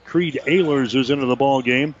by Creed Ehlers, who's into the ball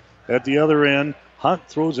game. At the other end, Hunt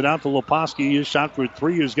throws it out to Leposki. His shot for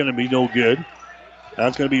 3 is going to be no good.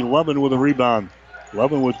 That's going to be Lovin with a rebound.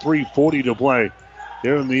 Lovin with 3:40 to play.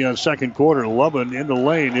 Here in the second quarter, Lovin in the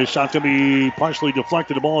lane. His shot's going to be partially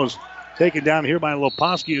deflected. The ball is taken down here by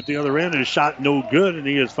Leposki at the other end. His shot no good, and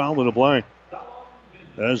he is fouled in the play.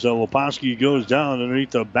 As Leposki goes down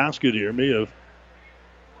underneath the basket here, may have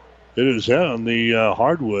hit his head on the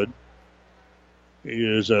hardwood. He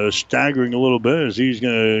is staggering a little bit as he's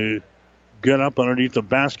going to get up underneath the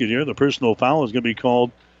basket here. The personal foul is going to be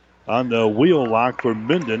called on the Wheelock for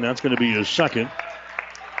Minden. That's going to be his second.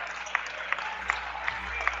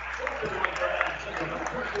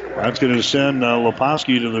 That's going to send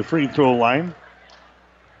Leposki to the free throw line.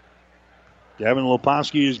 Gavin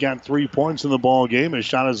Leposki has got 3 points in the ball game. His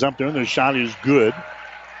shot is up there, and the shot is good.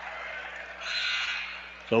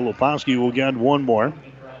 So Leposki will get one more.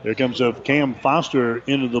 Here comes Cam Foster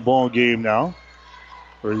into the ball game now,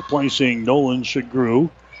 replacing Nolan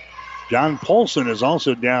Shagru. John Paulson is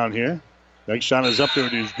also down here. Next shot is up there.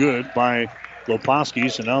 It is good by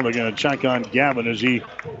Leposki. So now they're going to check on Gavin as he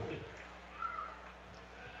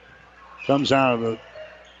comes out of the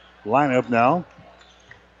lineup now.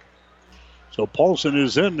 So Paulson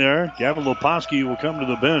is in there. Gavin Leposki will come to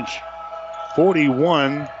the bench.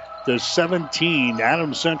 41-17.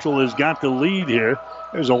 Adams Central has got the lead here.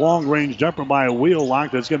 There's a long-range jumper by a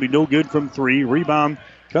Wheelock. That's going to be no good from 3. Rebound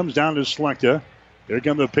comes down to Slechta. Here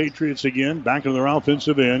come the Patriots again. Back to their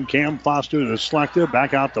offensive end. Cam Foster to Slechta.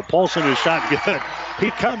 Back out to Paulson. His shot good.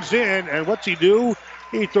 He comes in, and what's he do?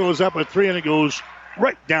 He throws up a 3, and it goes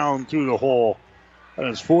right down through the hole. That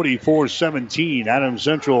is 44-17. Adams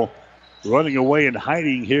Central running away and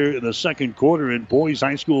hiding here in the second quarter in boys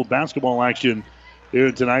high school basketball action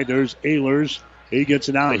here tonight. There's Ehlers. He gets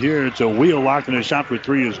it out here. It's a Wheelock, and a shot for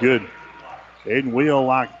 3 is good. Aiden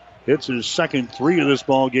Wheelock hits his second 3 of this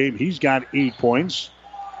ball game. He's got 8 points.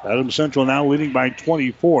 Adams Central now leading by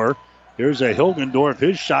 24. Here's a Hilgendorf.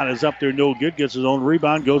 His shot is up there, no good. Gets his own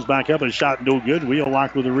rebound, goes back up, a shot no good.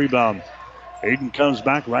 Wheelock with a rebound. Aiden comes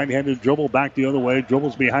back, right-handed dribble back the other way.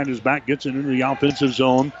 Dribbles behind his back, gets it into the offensive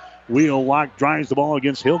zone. Wheelock drives the ball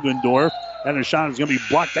against Hilgendorf, and a shot is going to be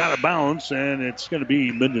blocked out of bounds, and it's going to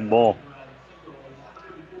be Minden ball.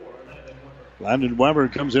 Landon Weber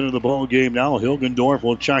comes into the ball game now. Hilgendorf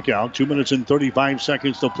will check out. 2 minutes and 35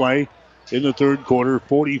 seconds to play in the third quarter,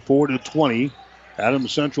 44-20.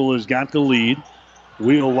 Adams Central has got the lead.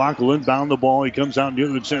 Wheelock will inbound the ball. He comes out near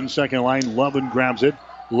the 10-second line. Lovin grabs it.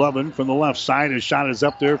 Lovin from the left side. His shot is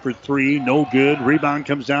up there for 3. No good. Rebound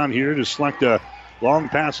comes down here to Slechta. Long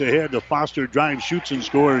pass ahead to Foster. Drives, shoots, and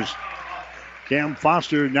scores. Cam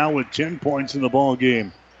Foster now with 10 points in the ball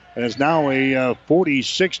game. And it's now a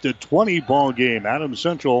 46-20 ball game. Adams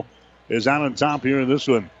Central is out on top here in this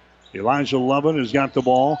one. Elijah Lovin has got the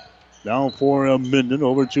ball. Now for Minden,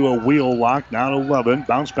 over to a Wheelock. Now to Lovin.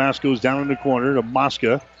 Bounce pass goes down in the corner to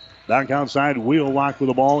Mosca. Back outside, Wheelock with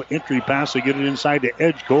the ball. Entry pass to get it inside to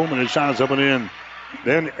Edgecombe, and his shot is up and in.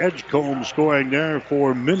 Then Edgecombe scoring there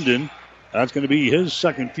for Minden. That's going to be his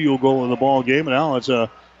second field goal in the ball game. And now it's a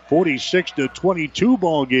 46-22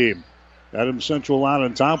 ball game. Adams Central out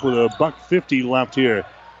on top with $1:50 left here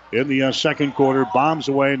in the second quarter. Bombs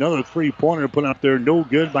away. Another three-pointer put up there. No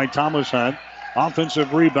good by Thomas Hunt.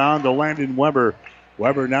 Offensive rebound to Landon Weber.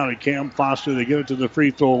 Weber now to Cam Foster. They get it to the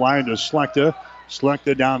free throw line to Slechta.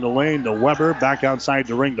 Slechta down the lane to Weber. Back outside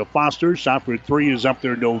the ring to Foster. Shot for three is up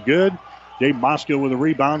there. No good. Dave Moscow with a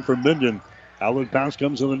rebound for Minden. Outlet pass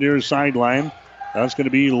comes on the near sideline. That's going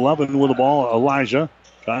to be Lovin with the ball. Elijah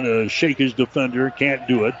trying to shake his defender. Can't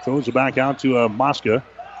do it. Throws it back out to Mosca.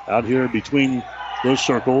 Out here between those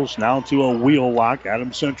circles. Now to a Wheelock.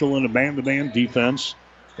 Adams Central in a man-to-man defense.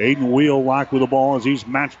 Aiden Wheelock with the ball as he's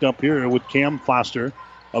matched up here with Cam Foster.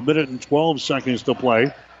 1 minute and 12 seconds to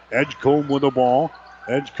play. Edgecombe with the ball.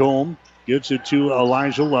 Edgecombe gets it to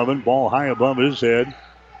Elijah Lovin. Ball high above his head.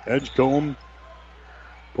 Edgecombe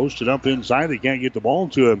posted up inside. They can't get the ball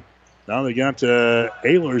to him. Now they got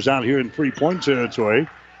Ehlers out here in three-point territory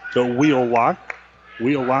to Wheelock.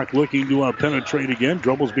 Wheelock looking to penetrate again.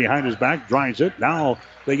 Dribbles behind his back. Drives it. Now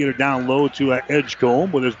they get it down low to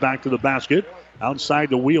Edgecombe with his back to the basket. Outside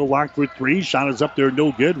to Wheelock for three. Shot is up there.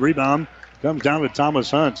 No good. Rebound comes down to Thomas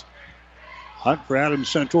Hunt. Hunt for Adams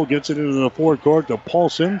Central. Gets it into the forecourt to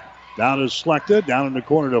Paulson. Down to Slechta. Down in the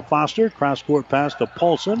corner to Foster. Cross-court pass to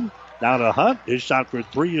Paulson. Now to Hunt. His shot for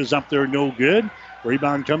three is up there. No good.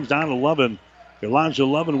 Rebound comes down to Lovin. Elijah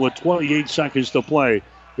Lovin with 28 seconds to play.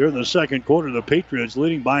 Here in the second quarter, the Patriots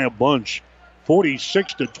leading by a bunch.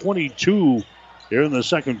 46-22 here in the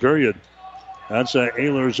second period. That's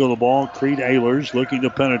Ehlers with the ball. Creed Ehlers looking to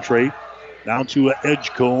penetrate. Now to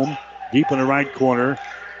Edgecombe. Deep in the right corner.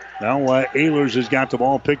 Now Ehlers has got the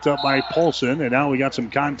ball picked up by Paulson. And now we got some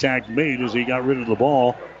contact made as he got rid of the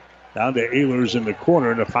ball. Down to Ehlers in the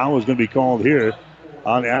corner. And a foul is going to be called here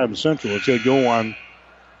on Adams Central. It's going to go on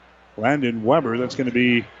Landon Weber. That's going to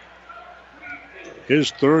be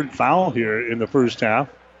his third foul here in the first half.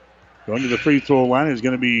 Going to the free throw line is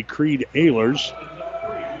going to be Creed Ehlers.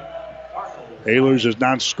 Ehlers has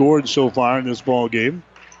not scored so far in this ball game.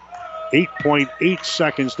 8.8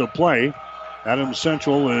 seconds to play. Adams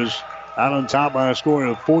Central is out on top by a score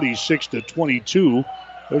of 46-22.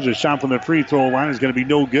 There's a shot from the free throw line. It's going to be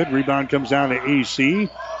no good. Rebound comes down to AC.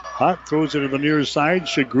 Hunt throws it to the near side.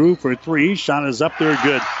 Shagru for three. Shot is up there.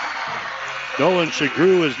 Good. Nolan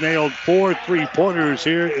Shagru has nailed 4 3-pointers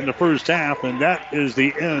here in the first half, and that is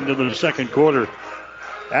the end of the second quarter.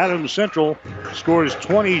 Adams Central scores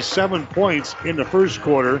 27 points in the first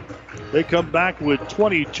quarter. They come back with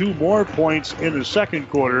 22 more points in the second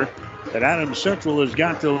quarter. And Adams Central has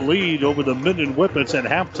got the lead over the Minden Whippets at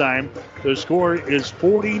halftime. The score is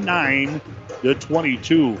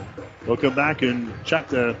 49-22. We'll come back and check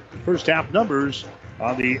the first half numbers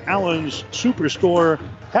on the Allen's Superstore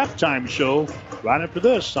halftime show right after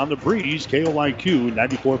this on the Breeze KOIQ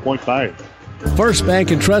 94.5. First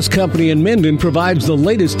Bank and Trust Company in Minden provides the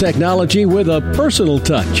latest technology with a personal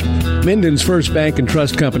touch. Minden's First Bank and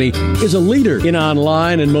Trust Company is a leader in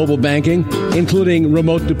online and mobile banking, including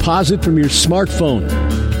remote deposit from your smartphone.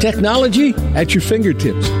 Technology at your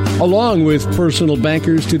fingertips, along with personal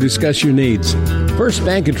bankers to discuss your needs. First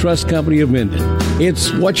Bank and Trust Company of Minden.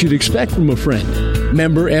 It's what you'd expect from a friend.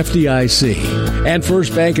 Member FDIC. And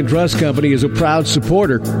First Bank and Trust Company is a proud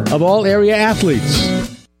supporter of all area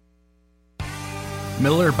athletes.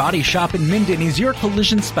 Miller Body Shop in Minden is your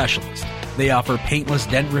collision specialist. They offer paintless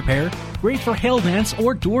dent repair, great for hail dents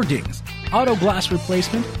or door dings, auto glass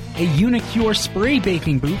replacement, a Unicure spray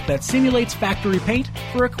baking booth that simulates factory paint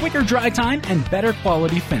for a quicker dry time and better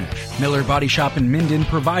quality finish. Miller Body Shop in Minden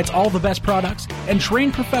provides all the best products and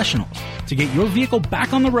trained professionals to get your vehicle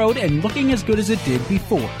back on the road and looking as good as it did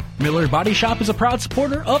before. Miller Body Shop is a proud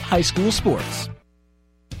supporter of high school sports.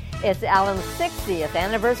 It's Allen's 60th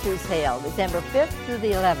anniversary sale, December 5th through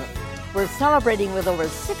the 11th. We're celebrating with over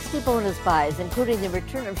 60 bonus buys, including the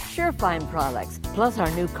return of Surefine products, plus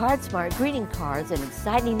our new CardSmart greeting cards and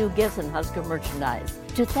exciting new gifts and Husker merchandise.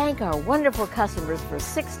 To thank our wonderful customers for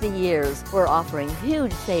 60 years, we're offering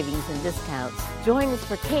huge savings and discounts. Join us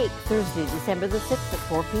for cake Thursday, December the 6th at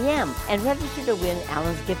 4 p.m. and register to win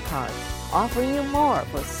Allen's gift cards. Offering you more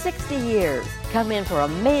for 60 years. Come in for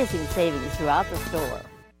amazing savings throughout the store.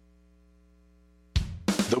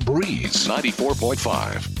 The Breeze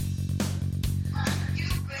 94.5.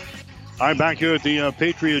 All right, back here at the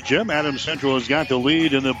Patriot Gym, Adams Central has got the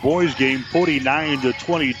lead in the boys game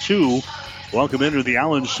 49-22. Welcome into the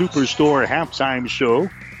Allen Superstore halftime show.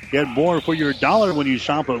 Get more for your dollar when you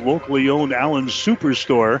shop at locally owned Allen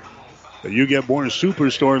Superstore. You get more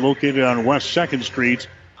Superstore located on West 2nd Street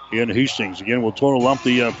in Hastings. Again, we'll total up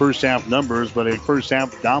the first half numbers, but a first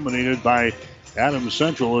half dominated by Adams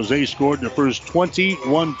Central as they scored the first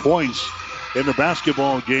 21 points in the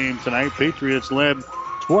basketball game tonight. Patriots led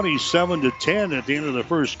 27-10 at the end of the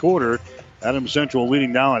first quarter. Adams Central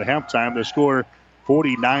leading now at halftime. The score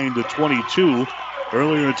 49-22.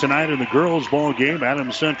 Earlier tonight in the girls' ball game,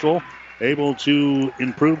 Adams Central able to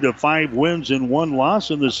improve to 5 wins and 1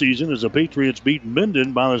 loss in the season as the Patriots beat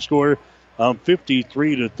Minden by the score of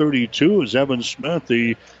 53-32. As Evan Smith,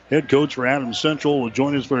 the head coach for Adams Central, will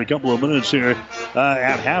join us for a couple of minutes here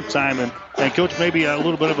at halftime. And Coach, maybe a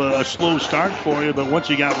little bit of a slow start for you, but once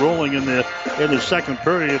you got rolling in the second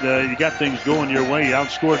period, you got things going your way. You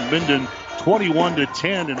outscored Minden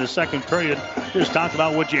 21-10 in the second period. Just talk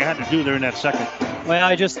about what you had to do there in that second. Well,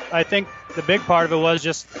 I think the big part of it was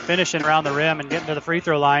just finishing around the rim and getting to the free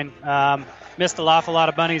throw line. Missed an awful lot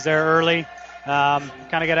of bunnies there early. Kind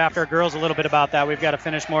of get after our girls a little bit about that. We've got to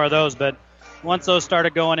finish more of those, but once those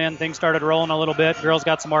started going in, things started rolling a little bit. Girls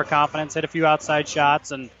got some more confidence, hit a few outside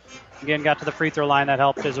shots, and again got to the free throw line. That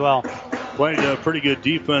helped as well. Played a pretty good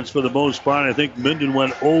defense for the most part. I think Minden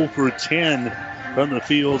went 0 for 10 from the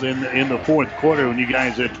field in the fourth quarter when you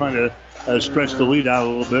guys are trying to stretch the lead out a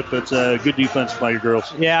little bit. But good defense by your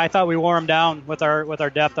girls. Yeah, I thought we wore them down with our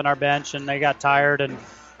depth on our bench, and they got tired. And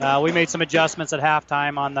we made some adjustments at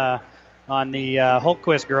halftime on the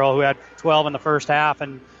Holtquist girl who had 12 in the first half,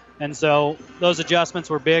 and so those adjustments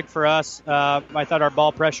were big for us. I thought our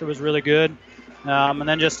ball pressure was really good. And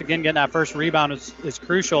then just, again, getting that first rebound is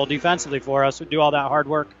crucial defensively for us. We do all that hard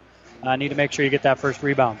work. Need to make sure you get that first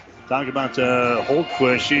rebound. Talking about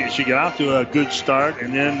Holtquist, she got out to a good start,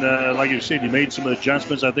 and then, like you said, you made some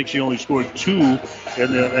adjustments. I think she only scored 2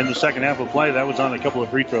 in the second half of play. That was on a couple of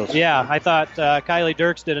free throws. Yeah, I thought Kylie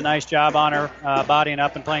Dirks did a nice job on her, bodying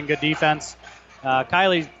up and playing good defense.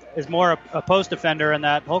 Kylie is more a post defender, and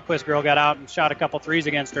that Holtquist girl got out and shot a couple threes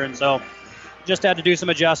against her, and so just had to do some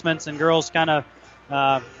adjustments, and girls kind of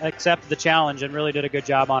accepted the challenge and really did a good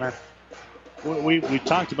job on her. We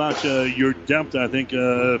talked about your depth, I think,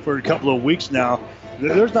 for a couple of weeks now.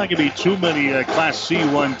 There's not going to be too many Class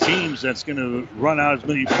C1 teams that's going to run out as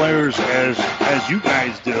many players as you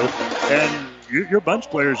guys do. And your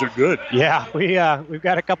bunch players are good. Yeah, we've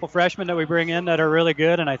got a couple freshmen that we bring in that are really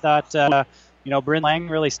good, and I thought, Bryn Lang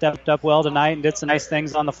really stepped up well tonight and did some nice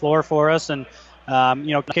things on the floor for us. And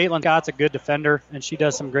Caitlin Scott's a good defender, and she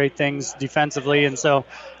does some great things defensively, and so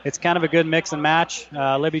it's kind of a good mix and match.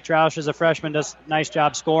 Libby Troush is a freshman, does a nice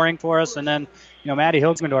job scoring for us, and then, Maddie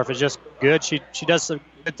Hilgsmendorf is just good. She does some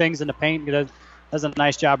good things in the paint, does a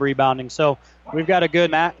nice job rebounding. So we've got a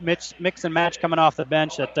good mix and match coming off the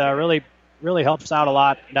bench that really helps out a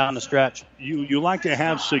lot down the stretch. You like to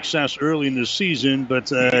have success early in the season,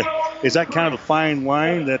 but is that kind of a fine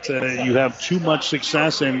line that you have too much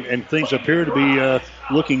success and things appear to be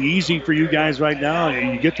looking easy for you guys right now,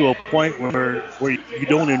 and you get to a point where you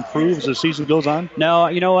don't improve as the season goes on? No,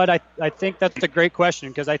 you know what? I think that's a great question,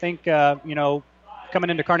 because I think, coming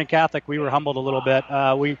into Kearney Catholic, we were humbled a little bit.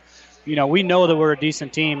 We know that we're a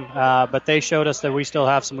decent team, but they showed us that we still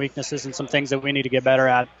have some weaknesses and some things that we need to get better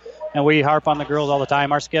at. And we harp on the girls all the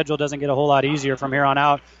time. Our schedule doesn't get a whole lot easier from here on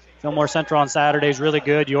out. Fillmore Central on Saturday is really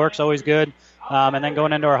good. York's always good. And then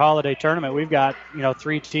going into our holiday tournament, we've got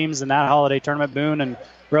 3 teams in that holiday tournament. Boone and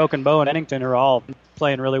Broken Bow and Eddington are all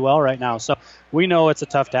playing really well right now. So we know it's a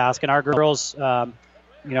tough task, and our girls,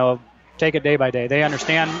 take it day by day. They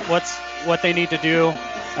understand what they need to do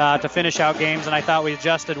to finish out games, and I thought we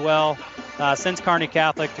adjusted well since Kearney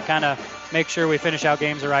Catholic to kind of make sure we finish out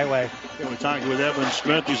games the right way. We're talking with Evan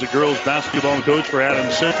Smith. He's a girls basketball coach for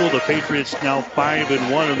Adams Central. The Patriots now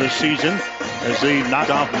 5-1 in the season as they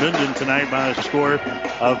knocked off Minden tonight by a score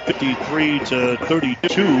of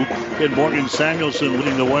 53-32. And Morgan Samuelson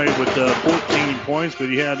leading the way with 14 points, but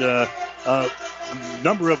he had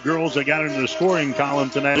number of girls that got into the scoring column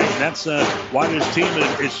tonight. And that's why this team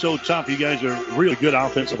is so tough. You guys are really good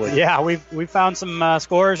offensively. Yeah, we found some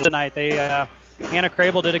scores tonight. Hannah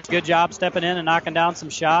Crable did a good job stepping in and knocking down some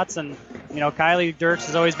shots, and Kylie Dirks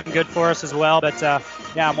has always been good for us as well. But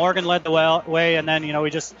Morgan led the way, and then we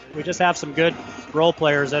just have some good role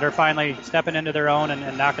players that are finally stepping into their own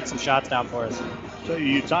and knocking some shots down for us. So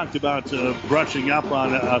you talked about brushing up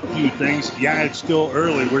on a few things. Yeah, it's still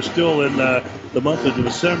early. We're still in the month of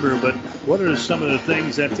December, but what are some of the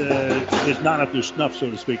things that is not up to snuff, so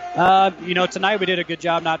to speak? Tonight we did a good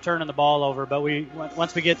job not turning the ball over, but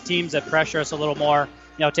once we get teams that pressure us a little more,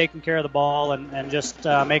 taking care of the ball and just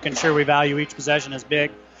making sure we value each possession is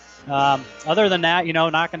big. Other than that,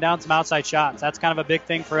 knocking down some outside shots. That's kind of a big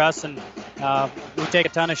thing for us, and we take a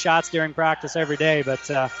ton of shots during practice every day,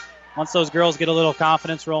 but once those girls get a little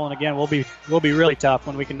confidence rolling again, we'll be really tough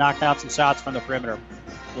when we can knock down some shots from the perimeter.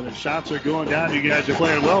 When the shots are going down, you guys are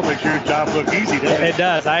playing well. Makes your job look easy, doesn't it? It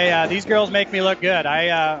does. These girls make me look good.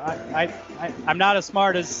 I'm not as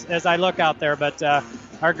smart as I look out there, but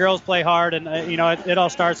our girls play hard, and it all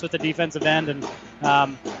starts with the defensive end, and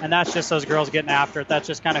that's just those girls getting after it. That's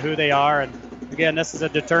just kind of who they are. And again, this is a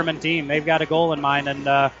determined team. They've got a goal in mind,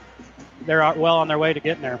 and they're well on their way to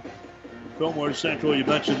getting there. Fillmore Central, you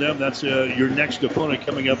mentioned them. That's your next opponent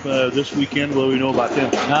coming up this weekend. What do we know about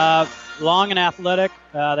them? Long and athletic.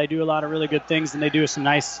 They do a lot of really good things, and they do some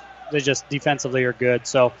nice. They just defensively are good.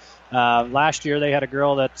 So last year they had a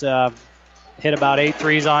girl that hit about 8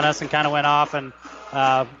 threes on us and kind of went off, and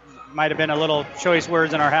might have been a little choice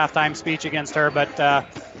words in our halftime speech against her, but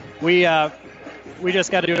we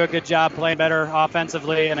just got to do a good job playing better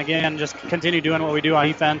offensively, and again, just continue doing what we do on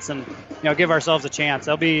defense, and give ourselves a chance.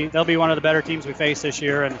 They'll be one of the better teams we face this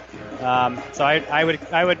year, and so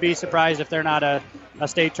I would be surprised if they're not a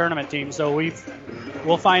state tournament team. So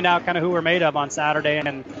we'll find out kind of who we're made of on Saturday,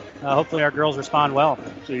 and hopefully our girls respond well.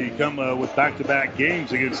 So you come with back-to-back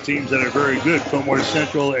games against teams that are very good, Fillmore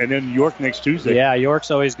Central and then York next Tuesday. Yeah,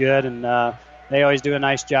 York's always good, and they always do a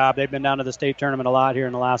nice job. They've been down to the state tournament a lot here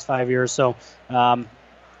in the last 5 years. So,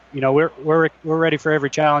 we're ready for every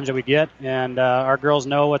challenge that we get, and our girls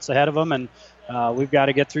know what's ahead of them, and we've got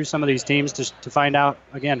to get through some of these teams to find out,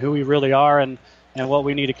 again, who we really are and what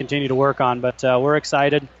we need to continue to work on. But we're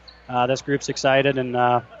excited. This group's excited, and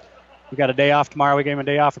we got a day off tomorrow. We gave them a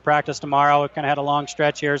day off of practice tomorrow. We kind of had a long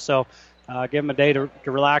stretch here, so give them a day to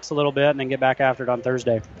relax a little bit and then get back after it on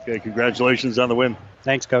Thursday. Okay, congratulations on the win.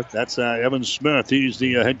 Thanks, Coach. That's Evan Smith. He's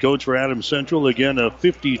the head coach for Adams Central. Again, a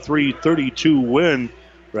 53-32 win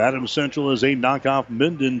for Adams Central as they knock off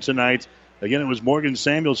Minden tonight. Again, it was Morgan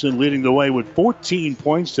Samuelson leading the way with 14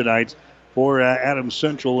 points tonight for Adams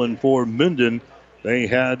Central, and for Minden, they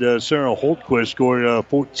had Sarah Holtquist score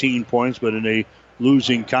 14 points, but in a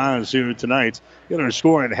losing cause here tonight. Get our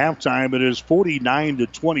score at halftime. It is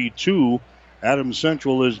 49-22. Adams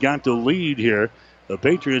Central has got the lead here. The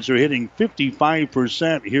Patriots are hitting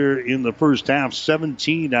 55% here in the first half,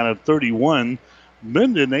 17 out of 31.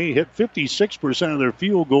 Minden, they hit 56% of their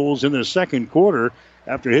field goals in the second quarter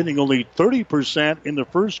after hitting only 30% in the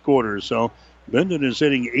first quarter. So Minden is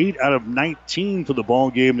hitting 8 out of 19 for the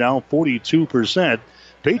ball game now, 42%.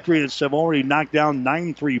 Patriots have already knocked down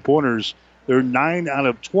 9 3-pointers. They're 9 out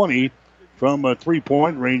of 20 from a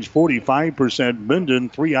three-point range, 45%. Minden,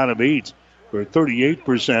 3 out of 8 for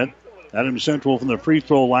 38%. Adams Central from the free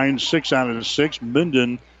throw line, 6 out of 6.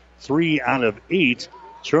 Minden, 3 out of 8.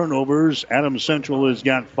 Turnovers, Adams Central has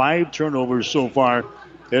got 5 turnovers so far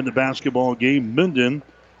in the basketball game. Minden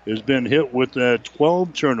has been hit with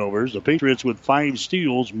 12 turnovers. The Patriots with 5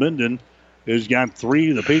 steals. Minden has got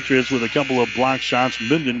 3. The Patriots with a couple of block shots.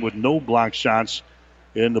 Minden with no block shots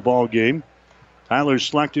in the ball game. Tyler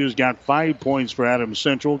Schlechter has got 5 points for Adams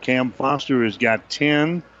Central. Cam Foster has got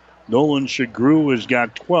 10. Nolan Shagru has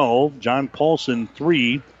got 12. John Paulson,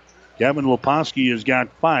 3. Gavin Leposki has got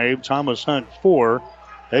 5. Thomas Hunt, 4.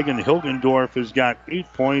 Hagen Hilgendorf has got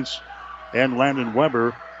 8 points. And Landon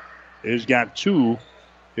Weber has got 2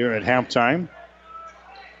 here at halftime.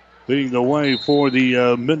 Leading the way for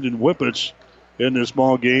the Minden Whippets in this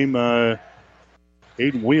ball game. Aiden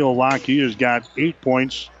Wheelock, he has got 8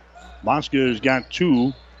 points. Mosca has got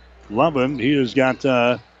 2. Lovin, he has got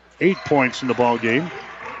 8 points in the ball game.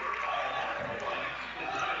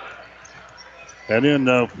 And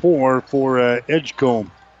then 4 for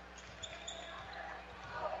Edgecombe.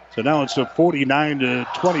 So now it's a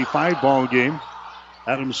 49-25 ball game.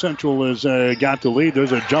 Adams Central has got the lead.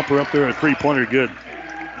 There's a jumper up there, a three-pointer good.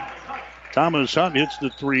 Thomas Hunt hits the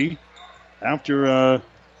 3 after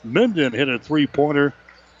Minden hit a three-pointer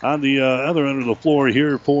on the other end of the floor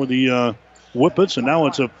here for the Whippets, and now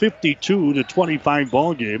it's a 52-25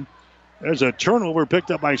 ball game. There's a turnover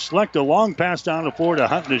picked up by Select. A long pass down the floor to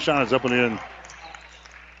Hunt. The shot is up and in.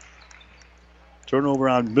 Turnover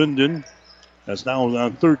on Minden. That's now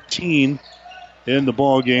 13 in the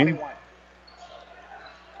ball game.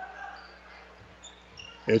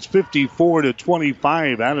 It's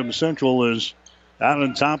 54-25. Adams Central is out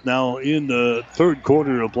on top now in the third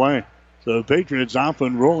quarter of play. So the Patriots off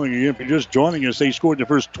and rolling. If you're just joining us, they scored the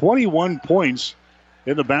first 21 points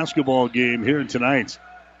in the basketball game here tonight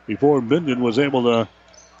before Minden was able to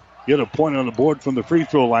get a point on the board from the free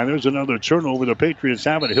throw line. There's another turnover. The Patriots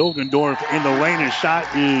have it. Hilgendorf in the lane. His shot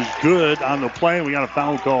is good on the play. We got a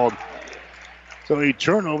foul called. So a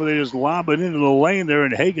turnover. They just lob it into the lane there,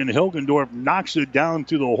 and Hilgendorf knocks it down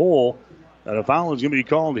to the hole. And a foul is going to be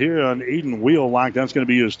called here on Aiden Wheelock. That's going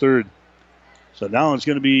to be his third. So now it's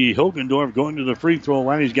going to be Hilgendorf going to the free throw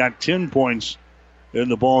line. He's got 10 points in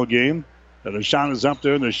the ball game. And the shot is up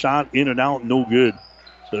there, and the shot in and out, no good.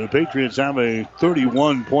 So the Patriots have a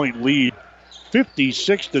 31-point lead,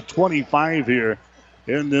 56-25 here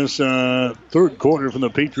in this third quarter from the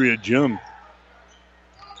Patriot gym.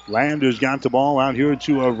 Land has got the ball out here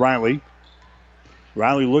to Riley.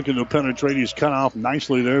 Riley looking to penetrate. He's cut off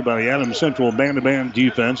nicely there by the Adams Central man-to-man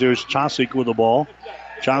defense. There's Chosick with the ball.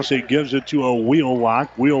 Chosick gives it to a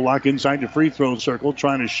Wheelock. Wheelock inside the free throw circle,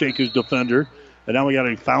 trying to shake his defender. And now we got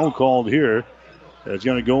a foul called here. It's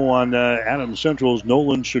going to go on Adams Central's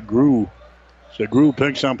Nolan Shagru. Shagru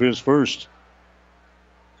picks up his first.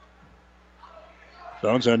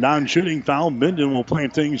 So it's a non-shooting foul. Minden will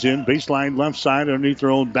plant things in. Baseline left side underneath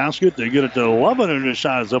their own basket. They get it to 11, and the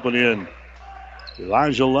shot is up and in.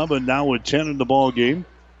 Elijah Levin now with 10 in the ball game.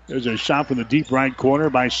 There's a shot from the deep right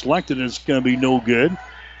corner by Selected. It's going to be no good.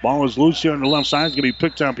 Ball is loose here on the left side. It's going to be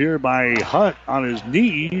picked up here by Hunt on his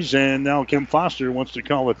knees. And now Kim Foster wants to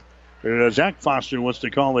call it. Zach Foster wants to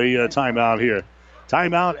call a timeout here.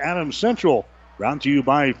 Timeout, Adams Central. Brought to you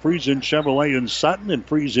by Friesen Chevrolet in Sutton and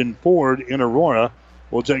Friesen Ford in Aurora.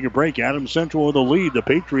 We'll take a break. Adams Central with the lead. The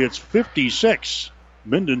Patriots 56.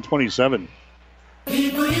 Minden 27.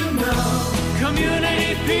 People you know.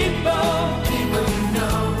 Community people. People you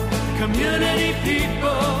know. Community people.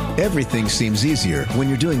 Everything seems easier when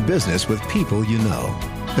you're doing business with people you know,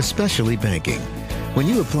 especially banking. When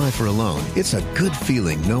you apply for a loan, it's a good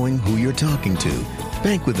feeling knowing who you're talking to.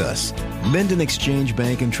 Bank with us. Minden Exchange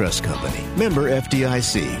Bank and Trust Company. Member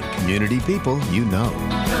FDIC. Community people you know.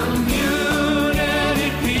 Community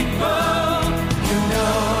people you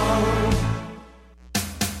know.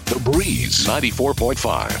 The Breeze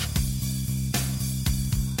 94.5.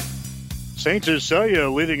 St. Cecilia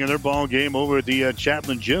leading in their ball game over at the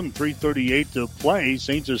Chapman Gym. 3:38 to play.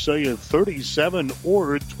 St. Cecilia 37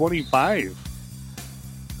 or 25.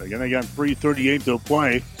 Again, they got 3:38 to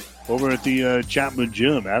play over at the Chapman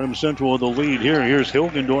Gym. Adams Central with the lead here. Here's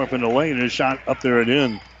Hilgendorf in the lane. His shot up there and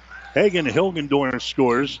in. Hagen Hilgendorf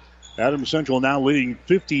scores. Adams Central now leading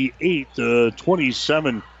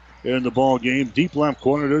 58-27 in the ball game. Deep left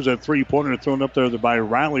corner. There's a three-pointer thrown up there by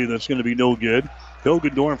Riley. That's going to be no good.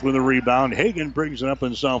 Hilgendorf with a rebound. Hagen brings it up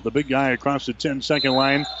himself. The big guy across the 10-second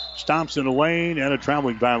line stops in the lane and a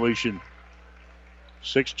traveling violation.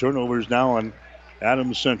 6 turnovers now on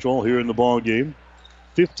Adams Central here in the ball game.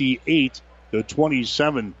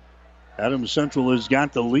 58-27. Adams Central has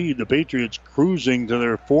got the lead. The Patriots cruising to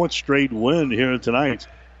their 4th straight win here tonight.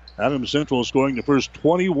 Adams Central scoring the first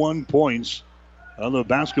 21 points of the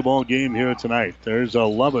basketball game here tonight. There's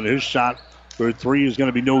 11. His shot for 3 is going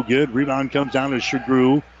to be no good. Rebound comes down to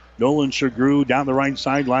Shagru. Nolan Shagru down the right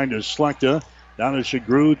sideline to Slekta. Down to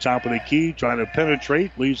Shagru, top of the key, trying to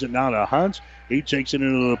penetrate. Leaves it now to Hunt. He takes it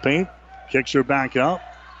into the paint. Kicks her back out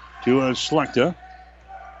to Slekta.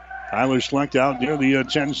 Tyler Slekta out near the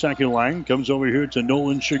 10-second line. Comes over here to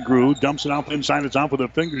Nolan Shagru. Dumps it off inside. It's off with the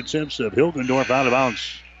fingertips of Hilgendorf out of bounds.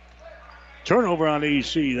 Turnover on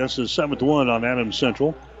AC. That's the 7th one on Adams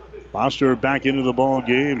Central. Foster back into the ball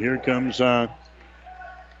game. Here comes, let's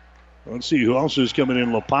see who else is coming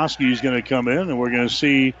in. Leposki is going to come in. And we're going to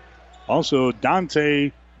see also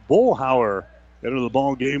Dante Bullhauer into the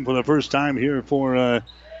ball game for the first time here for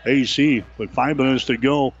AC. With 5 minutes to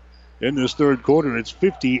go in this third quarter, it's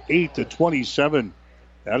 58-27.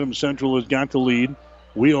 Adams Central has got the lead.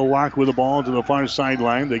 Wheelock with the ball to the far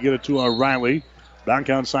sideline. They get it to Riley. Back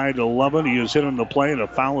outside to 11. He is hit on the play, and a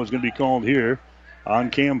foul is going to be called here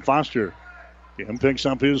on Cam Foster. Cam picks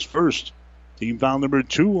up his first. Team foul number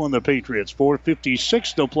 2 on the Patriots.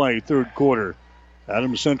 4:56 to play, third quarter.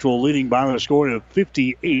 Adams Central leading by the score of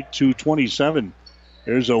 58-27.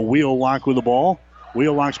 Here's a Wheelock with the ball.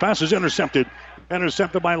 Wheelock's pass is intercepted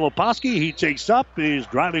Intercepted by Leposki. He takes up. His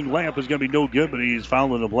driving layup is going to be no good, but he's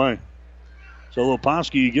fouling the play. So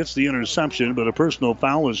Leposki gets the interception, but a personal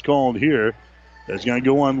foul is called here. That's going to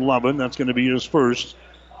go on Lovin. That's going to be his first.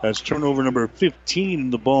 That's turnover number 15 in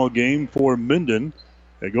the ball game for Minden.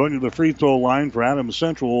 And going to the free throw line for Adams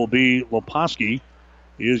Central will be Leposki.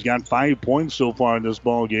 He has got 5 points so far in this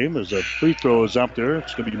ball game as a free throw is up there.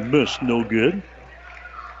 It's going to be missed, no good.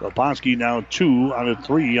 Leposki now 2 out of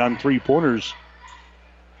 3 on three-pointers.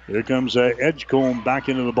 Here comes Edgecombe back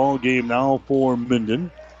into the ball game now for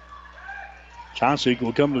Minden. Chosick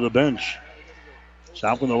will come to the bench.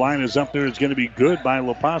 South when the line is up there, it's going to be good by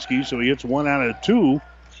Leposki, so he hits 1 out of 2.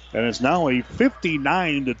 And it's now a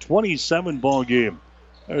 59-27 ball game.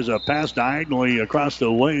 There's a pass diagonally across the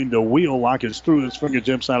lane. The Wheelock is through his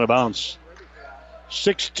fingertips out of bounds.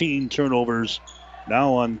 16 turnovers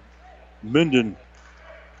now on Minden.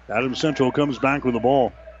 Adams Central comes back with the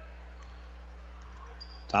ball.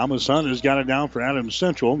 Thomas Hunt has got it down for Adams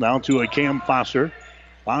Central. Now to a Cam Foster.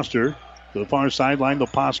 Foster to the far sideline.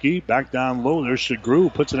 Leposki back down low. There's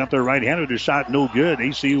Shagru. Puts it up there right-handed. A shot no good.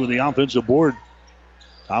 AC with the offensive board.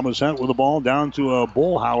 Thomas Hunt with the ball down to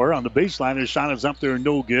Bullhauer on the baseline. His shot is up there,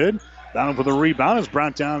 no good. Down for the rebound. It's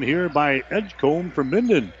brought down here by Edgecombe from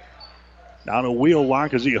Minden. Down a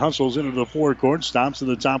Wheelock as he hustles into the forecourt. Stops at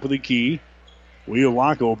the top of the key.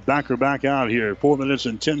 Wheelock will back her back out here. 4 minutes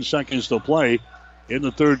and 10 seconds to play in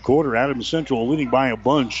the third quarter. Adams Central leading by a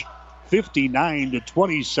bunch.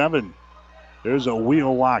 59-27. There's a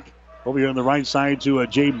Wheelock over here on the right side to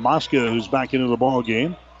Jay Mosca, who's back into the ball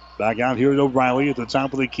game. Back out here to Riley at the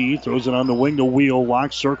top of the key. Throws it on the wing to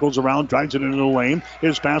Wheelock. Circles around. Drives it into the lane.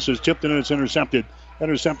 His pass is tipped and it's intercepted.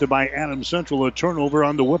 Intercepted by Adams Central. A turnover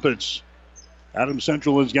on the Whippets. Adams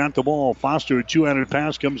Central has got the ball. Foster, a two-handed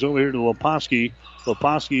pass, comes over here to Leposki.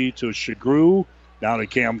 Leposki to Shagru. Down to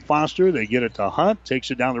Cam Foster. They get it to Hunt.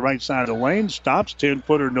 Takes it down the right side of the lane. Stops.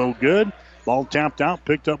 10-footer, no good. Ball tapped out.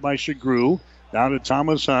 Picked up by Shagru. Down to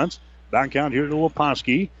Thomas Hunt. Back out here to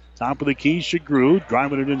Leposki. Top of the key, Shagru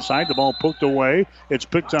driving it inside. The ball poked away. It's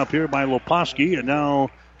picked up here by Leposki, and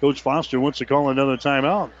now Coach Foster wants to call another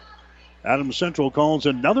timeout. Adams Central calls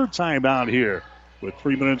another timeout here with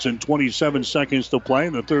 3 minutes and 27 seconds to play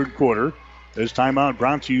in the third quarter. This timeout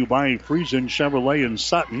brought to you by Friesen Chevrolet in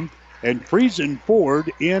Sutton and Friesen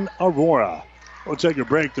Ford in Aurora. We'll take a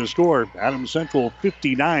break. The score, Adams Central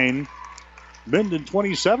 59, Minden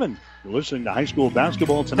 27. You're listening to high school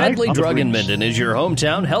basketball tonight. Medley Drug in Minden is your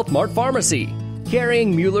hometown Health Mart pharmacy,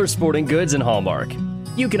 carrying Mueller Sporting Goods and Hallmark.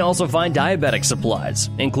 You can also find diabetic supplies,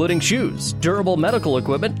 including shoes, durable medical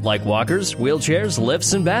equipment like walkers, wheelchairs,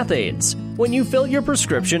 lifts, and bath aids. When you fill your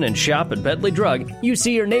prescription and shop at Medley Drug, you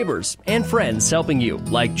see your neighbors and friends helping you,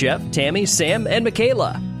 like Jeff, Tammy, Sam, and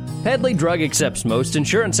Michaela. Pedley Drug accepts most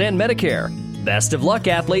insurance and Medicare. Best of luck,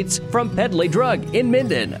 athletes, from Pedley Drug in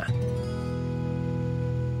Minden.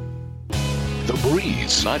 The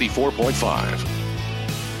Breeze 94.5.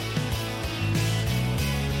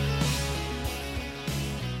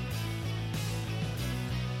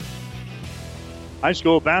 High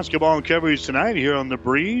school basketball coverage tonight here on The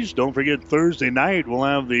Breeze. Don't forget Thursday night we'll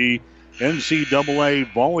have the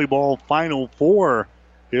NCAA Volleyball Final Four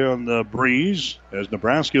here on The Breeze as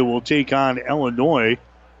Nebraska will take on Illinois.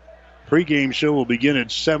 Pre-game show will begin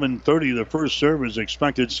at 7:30. The first serve is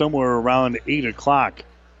expected somewhere around 8 o'clock.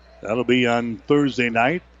 That'll be on Thursday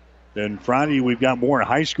night. Then Friday, we've got more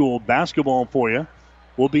high school basketball for you.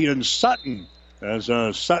 We'll be in Sutton as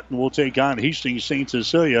Sutton will take on Hastings St.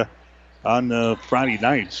 Cecilia on Friday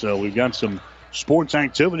night. So we've got some sports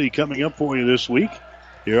activity coming up for you this week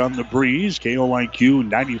here on The Breeze, KOIQ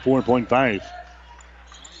 94.5.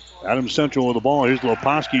 Adams Central with the ball. Here's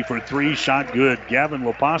Leposki for three. Shot good. Gavin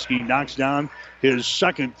Leposki knocks down his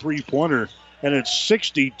second three-pointer, and it's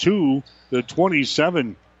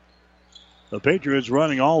 62-27. The Patriots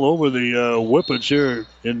running all over the Whippets here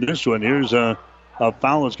in this one. Here's a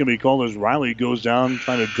foul that's going to be called as Riley goes down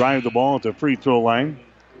trying to drive the ball at the free throw line.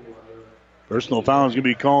 Personal foul is going to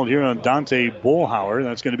be called here on Dante Bullhauer.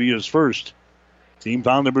 That's going to be his first. Team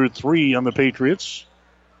foul number 3 on the Patriots.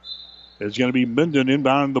 It's going to be Minden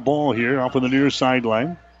inbound the ball here off of the near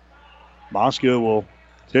sideline. Mosca will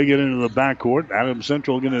take it into the backcourt. Adams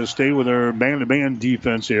Central going to stay with their man-to-man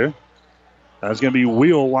defense here. That's going to be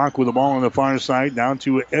Wheelock with the ball on the far side. Down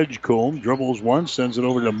to Edgecombe. Dribbles once, sends it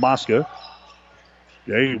over to Mosca.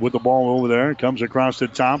 Okay, with the ball over there. Comes across the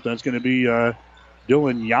top. That's going to be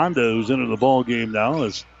Dylan Yonda who's into the ball game now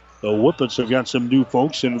as the Whippets have got some new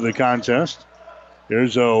folks into the contest.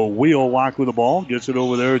 There's a Wheelock with the ball. Gets it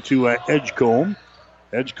over there to Edgecombe.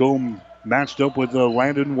 Edgecombe matched up with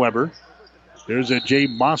Landon Weber. There's a Jay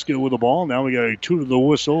Mosca with the ball. Now we got a toot of the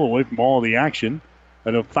whistle away from all the action.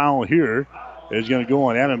 And a foul here is going to go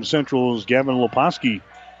on Adams Central's Gavin Leposki.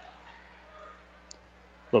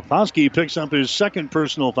 Leposki picks up his second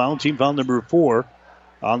personal foul, team foul number 4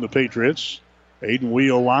 on the Patriots. Aiden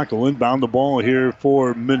Wheelock will inbound the ball here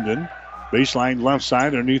for Minden. Baseline left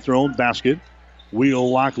side underneath their own basket.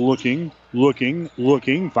 Wheelock looking.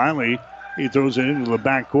 Finally, he throws it into the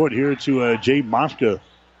backcourt here to Jay Mosca.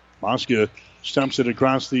 Mosca stumps it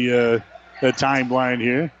across the timeline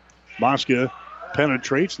here. Mosca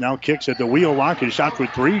penetrates, now kicks at the Wheelock. His shot for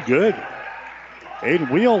 3, good.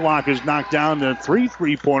 Aiden Wheelock is knocked down to 3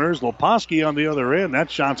 3-pointers. Leposki on the other end.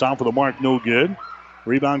 That shot's off of the mark, no good.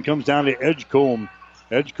 Rebound comes down to Edgecombe.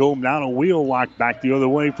 Edgecombe now to Wheelock back the other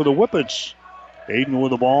way for the Whippets. Aiden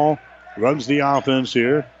with the ball, runs the offense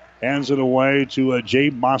here. Hands it away to Jay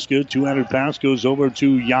Mosca. 200 pass goes over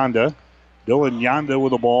to Yonda. Dylan Yonda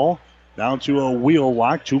with the ball. Down to a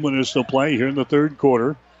Wheelock. 2 minutes to play here in the third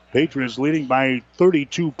quarter. Patriots leading by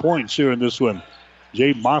 32 points here in this one.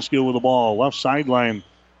 Jay Mosca with the ball. Left sideline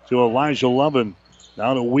to Elijah Lovin.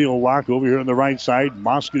 Now to Wheelock over here on the right side.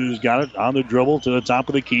 Mosca's got it on the dribble to the top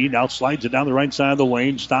of the key. Now slides it down the right side of the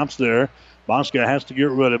lane. Stops there. Mosca has to get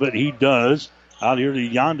rid of it. He does. Out here to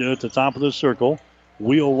Yonda at the top of the circle.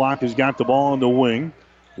 Wheelock has got the ball on the wing.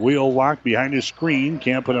 Wheelock behind his screen.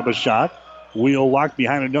 Can't put up a shot. Wheelock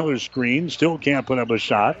behind another screen. Still can't put up a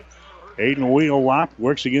shot. Aiden Wheelock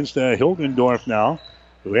works against Hilgendorf now.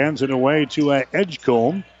 Who hands it away to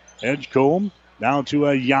Edgecombe. Edgecombe now to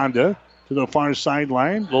Yonda. To the far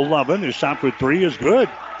sideline. Lovin. His shot for 3 is good.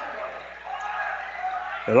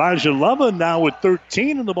 Elijah Lovin now with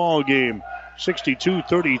 13 in the ball game.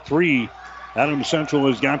 62-33. Adams Central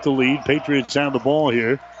has got the lead. Patriots have the ball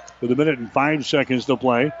here with 1 minute and 5 seconds to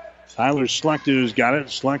play. Tyler Slechta has got it.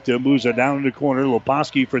 Slechta moves it down in the corner.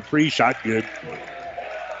 Leposki for 3. Shot good.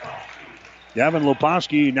 Gavin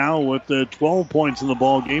Leposki now with 12 points in the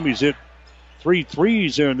ball game. He's hit 3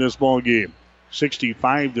 threes there in this ball game.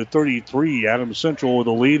 65-33. Adams Central with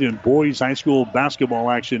the lead in boys high school basketball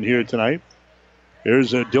action here tonight.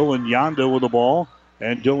 Here's Dylan Yonda with the ball.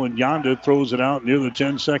 And Dylan Yonda throws it out near the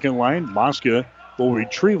 10-second line. Mosca will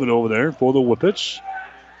retrieve it over there for the Whippets.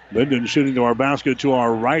 Minden shooting to our basket to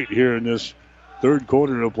our right here in this third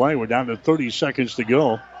quarter of play. We're down to 30 seconds to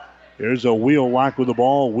go. There's a Wheelock with the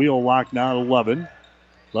ball. Wheelock now to Lovin.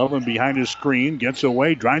 Lovin behind his screen. Gets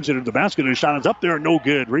away. Drives it into the basket. His shot is up there. No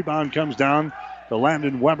good. Rebound comes down to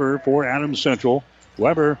Landon Weber for Adams Central.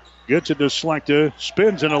 Weber gets it to Slechta.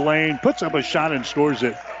 Spins in a lane. Puts up a shot and scores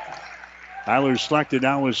it. Tyler Slechta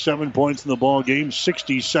now with 7 points in the ball game.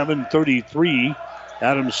 67-33.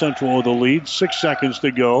 Adams Central with the lead. 6 seconds to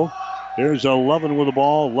go. There's a Lovin with the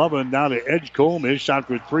ball. Lovin now to Edgecombe. His shot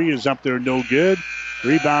for 3 is up there. No good.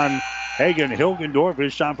 Rebound Hagen Hilgendorf.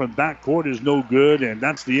 His shot from backcourt is no good. And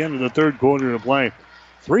that's the end of the third quarter of play.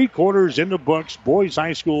 3 quarters in the books. Boys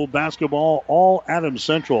high school basketball. All Adams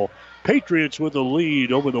Central. Patriots with the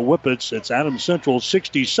lead over the Whippets. It's Adams Central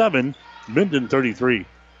 67. Minden 33.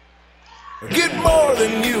 Get more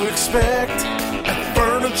than you expect at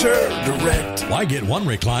Furniture Direct. Why get one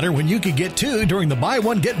recliner when you can get 2 during the buy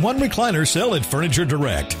one, get one recliner sale at Furniture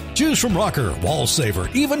Direct? Choose from rocker, wall saver,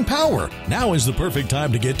 even power. Now is the perfect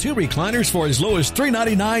time to get 2 recliners for as low as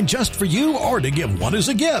 $399 just for you or to give one as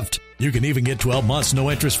a gift. You can even get 12 months no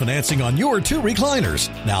interest financing on your 2 recliners.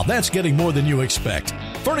 Now that's getting more than you expect.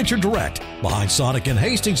 Furniture Direct, behind Sonic and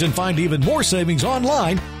Hastings, and find even more savings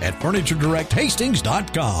online at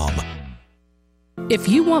FurnitureDirectHastings.com. If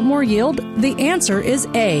you want more yield, the answer is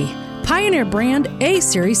A. Pioneer brand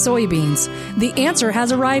A-Series soybeans. The answer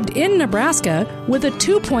has arrived in Nebraska with a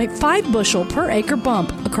 2.5 bushel per acre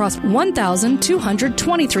bump across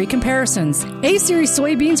 1,223 comparisons. A-Series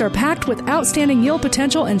soybeans are packed with outstanding yield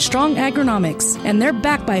potential and strong agronomics, and they're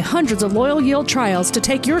backed by hundreds of loyal yield trials to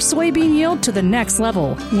take your soybean yield to the next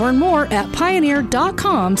level. Learn more at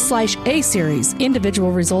pioneer.com/A-Series.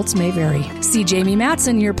 Individual results may vary. See Jamie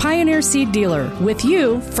Matson, your Pioneer seed dealer, with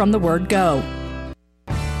you from the word go.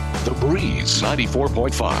 The Breeze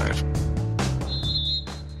 94.5.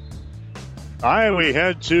 All right, we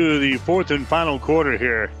head to the fourth and final quarter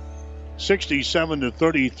here.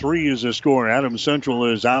 67-33 is the score. Adams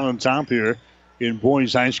Central is out on top here in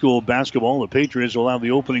boys high school basketball. The Patriots will have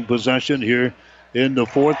the opening possession here in the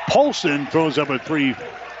fourth. Paulson throws up a 3. It's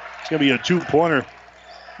going to be a 2-pointer.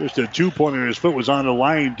 Just a 2-pointer. His foot was on the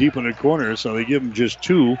line deep in the corner, so they give him just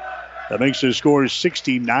 2. That makes the score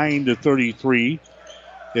 69-33.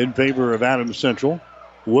 In favor of Adams Central.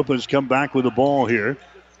 Whippets come back with the ball here.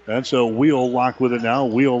 That's a Wheelock with it now.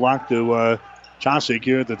 Wheelock to Chosick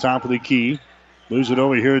here at the top of the key. Moves it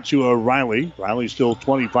over here to Riley. Riley's still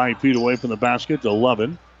 25 feet away from the basket to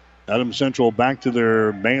Lovin. Adams Central back to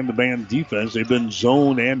their man-to-man defense. They've been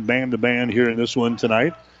zone and man-to-man here in this one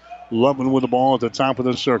tonight. Lovin with the ball at the top of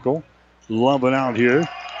the circle. Lovin out here.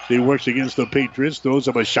 He works against the Patriots. Throws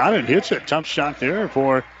up a shot and hits it. Tough shot there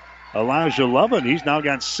for Elijah Lovin. He's now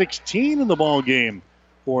got 16 in the ball game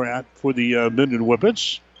for the Minden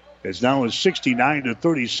Whippets. It's now a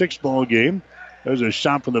 69-36 ball game. There's a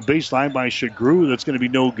shot from the baseline by Shagru that's going to be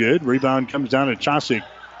no good. Rebound comes down to Chosick.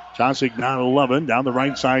 Chosick down 11 down the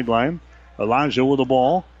right sideline. Elijah with the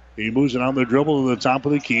ball. He moves it on the dribble to the top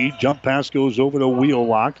of the key. Jump pass goes over to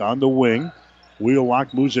Wheelock on the wing.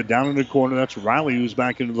 Wheelock moves it down in the corner. That's Riley who's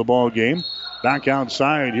back into the ball game. Back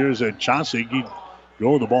outside. Here's a Chosick. He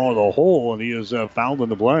drove the ball to the hole, and he is fouled in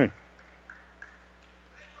the play.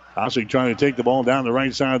 Chosick trying to take the ball down the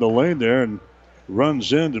right side of the lane there and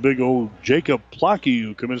runs into big old Jacob Plocky,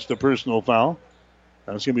 who commits the personal foul.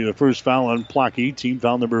 That's going to be the first foul on Plocky. Team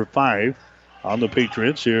foul number 5 on the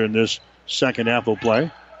Patriots here in this second half of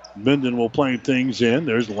play. Minden will play things in.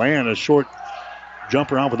 There's Land, a short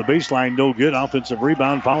jumper off of the baseline, no good. Offensive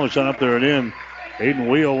rebound, follow shot up there and in. Aiden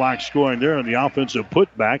Wheelock scoring there on the offensive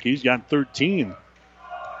putback. He's got 13.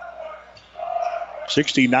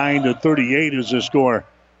 69-38 is the score.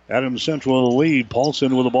 Adams Central in the lead.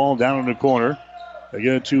 Paulson with the ball down in the corner. They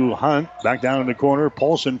get it to Hunt. Back down in the corner.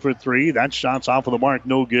 Paulson for 3. That shot's off of the mark.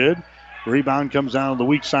 No good. Rebound comes down on the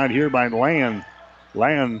weak side here by Land.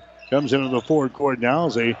 Land comes into the forward court now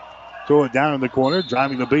as they throw it down in the corner.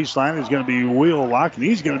 Driving the baseline is going to be Wheelock, and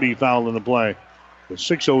he's going to be fouled in the play. With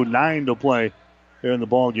 6:09 to play here in the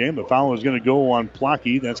ball game. The foul is going to go on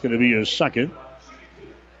Plocky. That's going to be his second.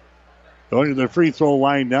 Going to the free throw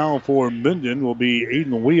line now for Minden will be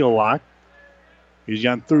Aiden Wheelock. He's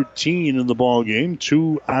got 13 in the ball game,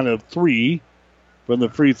 2 out of 3 from the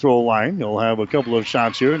free throw line. He'll have a couple of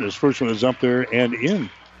shots here, and his first one is up there and in.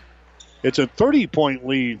 It's a 30-point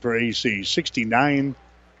lead for AC,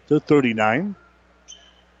 69-39.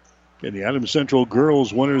 And the Adams Central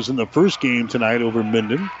girls winners in the first game tonight over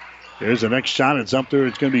Minden. There's the next shot. It's up there.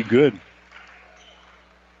 It's going to be good.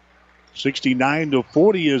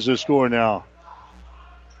 69-40 is the score now.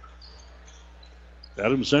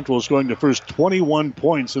 Adams Central is scoring the first 21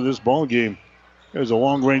 points of this ball game. There's a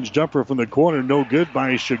long-range jumper from the corner. No good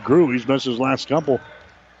by Shagru. He's missed his last couple.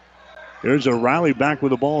 There's a Riley back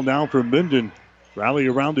with the ball now for Minden. Riley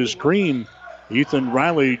around his screen. Ethan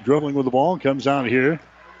Riley dribbling with the ball. Comes out here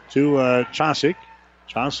to Chosick.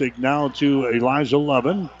 Chosick now to Elijah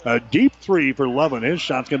Lovin. A deep 3 for Lovin. His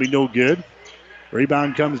shot's going to be no good.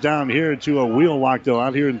 Rebound comes down here to a Wheelock, though,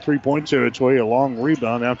 out here in three-point territory. A long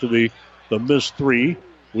rebound after the missed 3.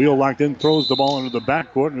 Wheelock then throws the ball into the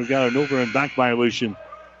backcourt, and we've got an over and back violation.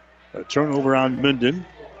 A turnover on Minden.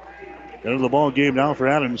 Into the ball game now for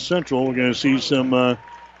Adams Central. We're going to see some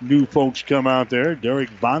new folks come out there. Derek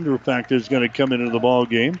Vonderfakt is going to come into the ball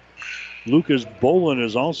game. Lucas Bolin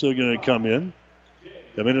is also going to come in.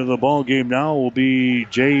 Coming into the ball game now will be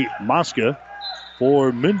Jay Mosca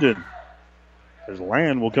for Minden. As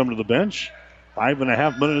Land will come to the bench.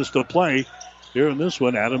 5.5 minutes to play here in this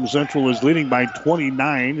one. Adams Central is leading by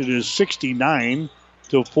 29. It is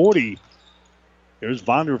 69-40. Here's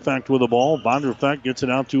Vonderfakt with the ball. Vonderfakt gets it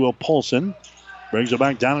out to a Paulson. Brings it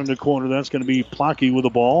back down in the corner. That's going to be Plocky with the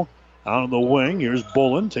ball. Out on the wing. Here's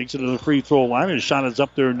Bolin. Takes it to the free throw line. His shot is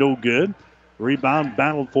up there. No good. Rebound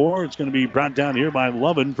battled for. It's going to be brought down here by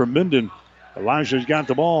Lovin from Minden. Elijah's got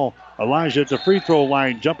the ball. Elijah at the free throw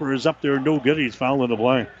line. Jumper is up there. No good. He's fouled in the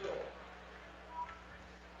play.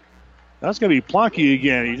 That's going to be Plocky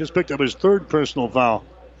again. He just picked up his third personal foul.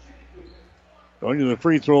 Going to the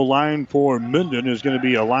free throw line for Minden is going to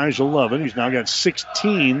be Elijah Lovin. He's now got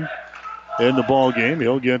 16 in the ball game.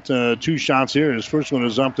 He'll get 2 shots here. His first one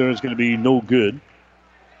is up there. It's going to be no good.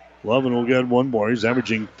 Lovin will get one more. He's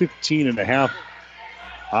averaging 15.5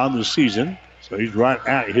 on the season. So he's right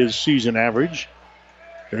at his season average.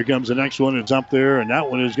 Here comes the next one. It's up there, and that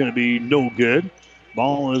one is going to be no good.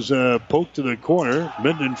 Ball is poked to the corner.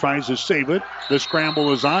 Minden tries to save it. The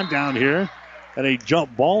scramble is on down here, and a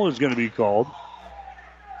jump ball is going to be called.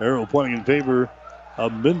 Arrow pointing in favor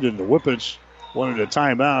of Minden. The Whippets wanted a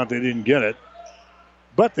timeout. They didn't get it.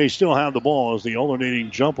 But they still have the ball as the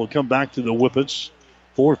alternating jump will come back to the Whippets.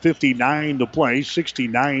 4:59 to play.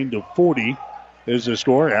 69-40 is the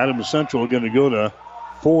score. Adams Central going to go to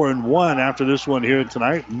 4-1 after this one here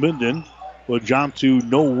tonight. Minden will jump to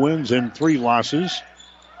no wins and 3 losses.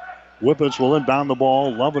 Whippets will inbound the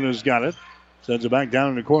ball. Lovin has got it. Sends it back down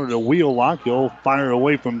in the corner to Wheelock. He'll fire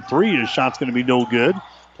away from 3. His shot's going to be no good.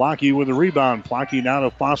 Plocky with a rebound. Plocky now to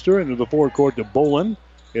Foster into the forecourt to Bolin.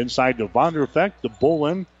 Inside to Vonderfeck, the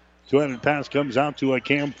Bolin. Two-handed pass comes out to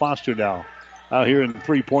Cam Foster now. Out here in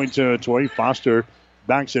three-point territory, Foster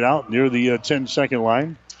backs it out near the 10-second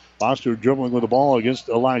line. Foster dribbling with the ball against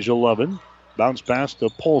Elijah Lovin. Bounce pass to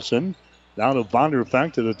Polson. Down to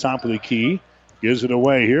Vonderfeck to the top of the key. Gives it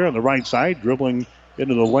away here on the right side. Dribbling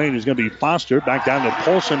into the lane is going to be Foster. Back down to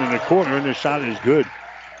Polson in the corner, and the shot is good.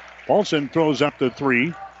 Polson throws up the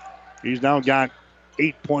three. He's now got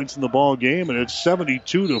 8 points in the ball game, and it's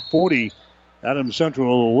 72-40. Adams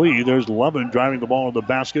Central will lead. There's Lovin driving the ball in the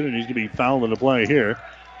basket, and he's going to be fouled in the play here.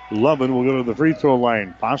 Lovin will go to the free throw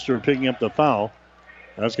line. Foster picking up the foul.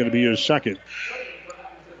 That's going to be his second.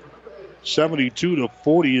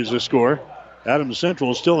 72-40 is the score. Adams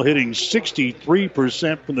Central still hitting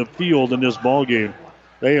 63% from the field in this ball game.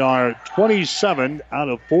 They are 27 out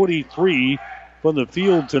of 43 from the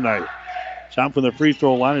field tonight. Shot from the free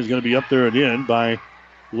throw line is going to be up there and in by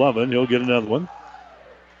Lovin. He'll get another one.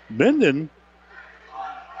 Minden,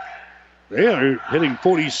 they are hitting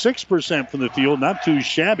 46% from the field. Not too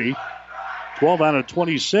shabby. 12 out of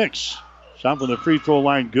 26. Shot from the free throw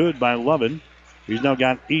line good by Lovin. He's now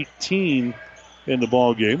got 18 in the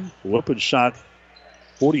ball game. Whippet shot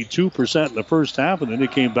 42% in the first half, and then he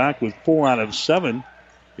came back with 4 out of 7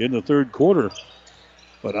 in the third quarter.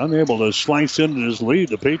 But unable to slice into his lead.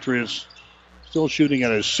 The Patriots still shooting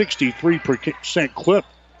at a 63% clip.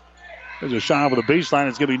 There's a shot over the baseline.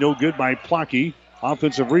 It's going to be no good by Plocky.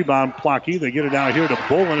 Offensive rebound, Plocky. They get it out here to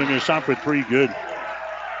Bolin, and a shot for three good.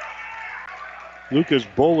 Lucas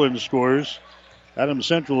Bolin scores. Adams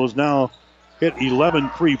Central has now hit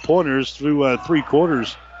 11 three-pointers through three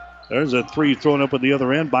quarters. There's a three thrown up at the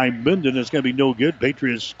other end by Minden. It's going to be no good.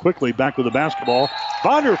 Patriots quickly back with the basketball.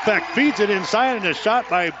 Vonderfeck feeds it inside, and a shot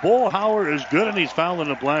by Bullhauer is good, and he's fouled in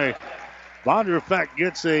the play. Vonderfeck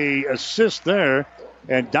gets a assist there,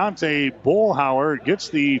 and Dante Bullhauer gets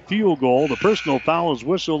the field goal. The personal foul is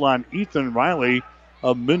whistled on Ethan Riley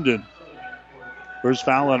of Minden. First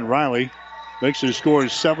foul on Riley makes the score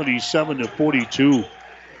 77-42.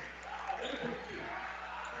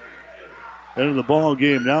 Into the ball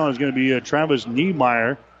game now is going to be Travis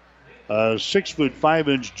Niemeyer, a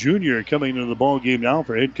 6'5" junior coming into the ball game now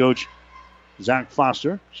for head coach Zach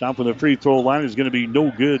Foster. Shot from the free throw line is going to be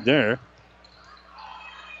no good there.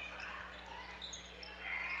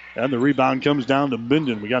 And the rebound comes down to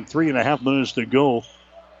Minden. We got 3.5 minutes to go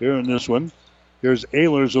here in this one. Here's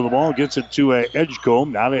Ehlers with the ball. Gets it to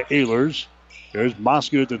Edgecombe. Now to Ehlers. There's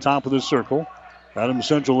Mosca at the top of the circle. Adams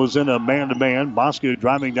Central is in a man-to-man. Mosca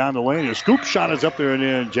driving down the lane. A scoop shot is up there and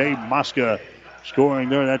in. Jay Mosca scoring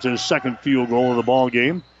there. That's his second field goal of the ball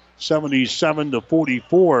game.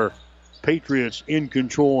 77-44. Patriots in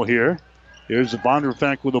control here. Here's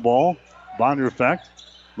Vonderfeck with the ball. Vonderfeck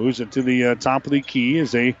moves it to the top of the key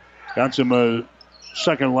as they got some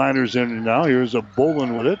second liners in now. Here's a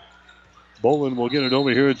Bolin with it. Bolin will get it over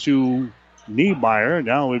here to Niemeyer.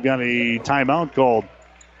 Now we've got a timeout called.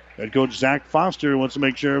 Head coach Zach Foster wants to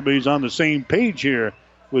make sure everybody's on the same page here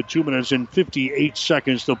with 2 minutes and 58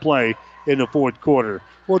 seconds to play in the fourth quarter.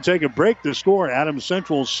 We'll take a break. The score, Adams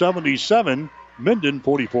Central 77, Minden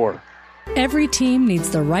 44. Every team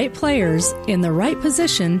needs the right players in the right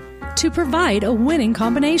position to provide a winning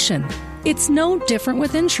combination. It's no different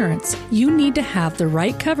with insurance. You need to have the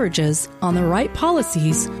right coverages on the right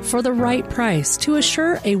policies for the right price to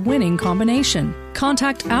assure a winning combination.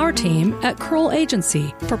 Contact our team at Kroll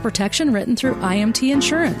Agency for protection written through IMT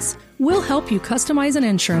Insurance. We'll help you customize an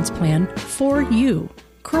insurance plan for you.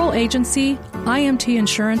 Kroll Agency, IMT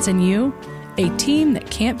Insurance, and you, a team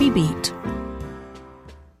that can't be beat.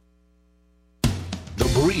 The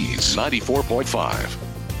Breeze 94.5.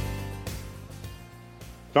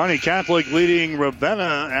 Kearney Catholic leading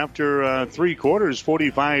Ravenna after three quarters,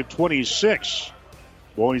 45-26.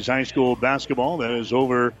 Boys High School basketball, that is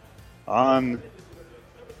over on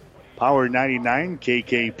Power 99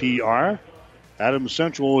 KKPR. Adams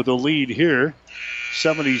Central with the lead here,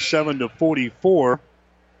 77-44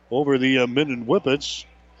 over the Minden Whippets.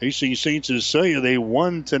 Hastings St. Cecilia, they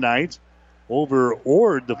won tonight over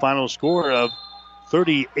Ord, the final score of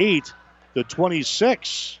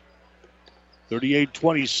 38-26.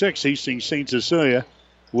 38-26, Hastings St. Cecilia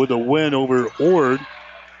with a win over Ord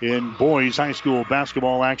in boys high school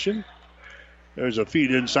basketball action. There's a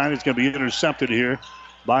feed inside. It's going to be intercepted here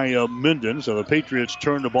by Minden. So the Patriots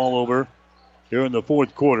turn the ball over here in the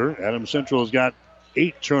fourth quarter. Adams Central has got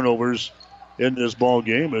 8 turnovers in this ball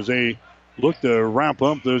game as they look to wrap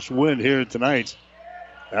up this win here tonight.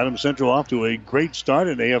 Adams Central off to a great start,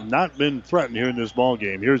 and they have not been threatened here in this ball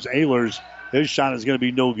game. Here's Ehlers. His shot is going to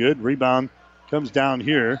be no good. Rebound comes down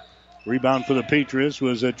here. Rebound for the Patriots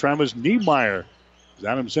was Travis Niemeyer.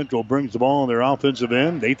 Adams Central brings the ball on their offensive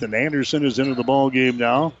end. Nathan Anderson is into the ball game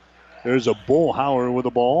now. There's a Bullhauer with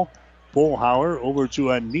the ball. Bullhauer over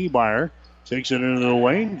to a Niemeyer. Takes it into the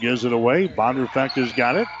lane, gives it away. Bonderfecht has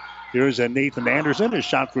got it. Here's a Nathan Anderson. His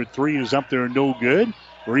shot for three is up there, no good.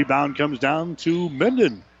 Rebound comes down to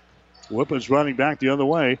Minden. Whippets running back the other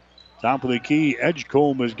way. Top of the key,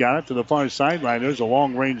 Edgecombe has got it to the far sideline. There's a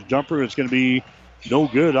long-range jumper. It's going to be no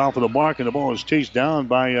good off of the mark, and the ball is chased down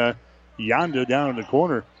by Yonda down in the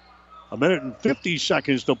corner. 1 minute and 50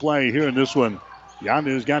 seconds to play here in this one.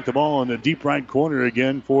 Yonda has got the ball in the deep right corner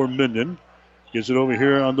again for Minden. Gets it over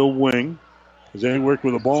here on the wing as they work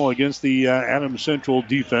with the ball against the Adams Central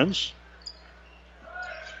defense.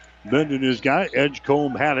 Minden has got it.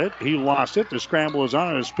 Edgecombe had it. He lost it. The scramble is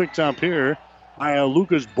on. It's picked up here by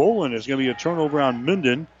Lucas Bolin. It's going to be a turnover on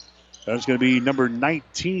Minden. That's going to be number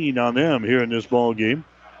 19 on them here in this ball game.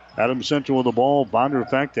 Adams Central with the ball.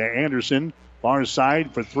 Bonderfecht to Anderson. Far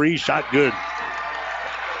side for three. Shot good.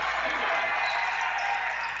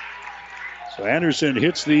 So Anderson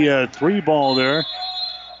hits the three ball there.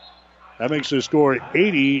 That makes the score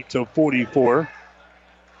 80-44.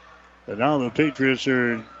 And now the Patriots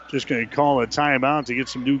are just going to call a timeout to get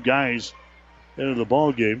some new guys into the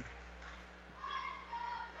ball game.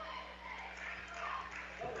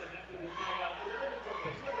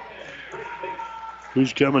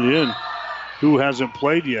 Who's coming in? Who hasn't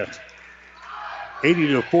played yet?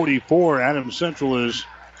 80-44. Adams Central has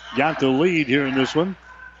got the lead here in this one.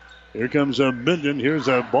 Here comes Minden. Here's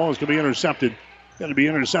a ball. It's going to be intercepted. Going to be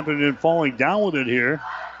intercepted and falling down with it here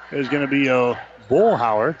is going to be a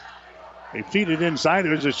Bullhauer. They feed it inside.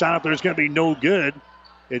 There's a shot up there. It's going to be no good.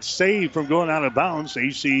 It's saved from going out of bounds.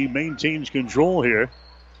 AC maintains control here.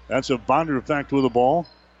 That's a Bonderfecht with the ball.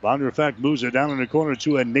 Bonderfecht moves it down in the corner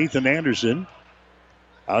to a Nathan Anderson.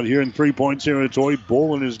 Out here in three-point territory,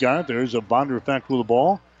 Bolin has got it. There's a Bonderfecht with the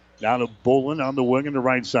ball. Down to Bolin on the wing on the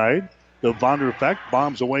right side. The Bonderfecht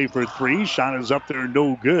bombs away for three. Shot is up there,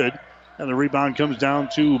 no good. And the rebound comes down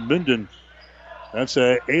to Minden. That's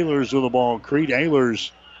Ehlers with the ball. Creed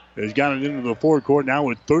Ehlers has got it into the forecourt now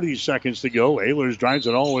with 30 seconds to go. Ehlers drives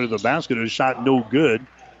it all the way to the basket. His shot no good.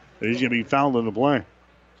 He's going to be fouled in the play.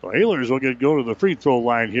 So Ehlers will go to the free throw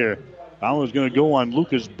line here. Foul is going to go on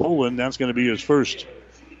Lucas Bolin. That's going to be his first.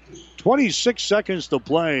 26 seconds to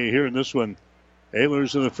play here in this one.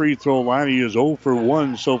 Ehlers to the free throw line. He is 0 for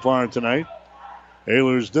 1 so far tonight.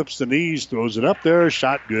 Ehlers dips the knees, throws it up there.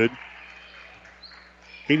 Shot good.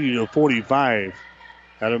 80-45.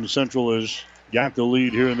 Adams Central has got the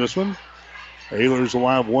lead here in this one. Ehlers will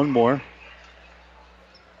have one more.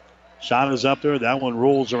 Shot is up there. That one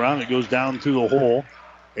rolls around. It goes down through the hole.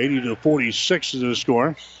 80-46 is the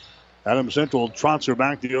score. Adams Central trots her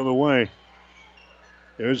back the other way.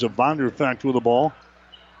 There's a Bonderfecht with the ball.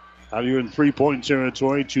 Out here in three-point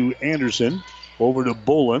territory to Anderson. Over to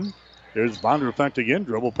Bolin. There's Bonderfecht again.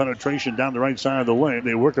 Dribble penetration down the right side of the lane.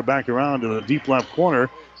 They work it back around to the deep left corner.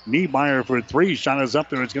 Niemeyer for three. Shot is up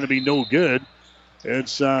there. It's going to be no good.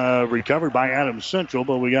 It's recovered by Adams Central,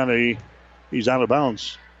 but he's out of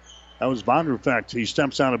bounds. That was Bonderfecht. He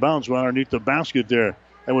steps out of bounds right underneath the basket there.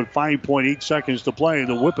 And with 5.8 seconds to play,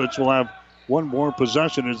 the Whippets will have one more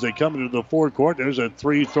possession as they come into the forecourt. There's a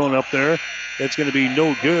three thrown up there. It's going to be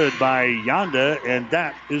no good by Yonda, and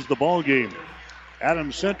that is the ball game.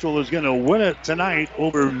 Adams Central is going to win it tonight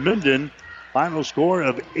over Minden. Final score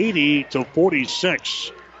of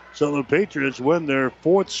 80-46. So the Patriots win their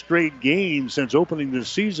fourth straight game since opening the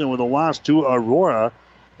season with a loss to Aurora.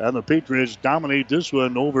 And the Patriots dominate this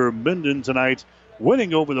one over Minden tonight,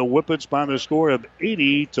 winning over the Whippets by the score of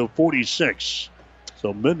 80-46.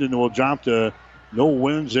 So Minden will drop to no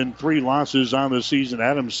wins and 3 losses on the season.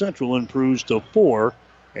 Adams Central improves to 4-1.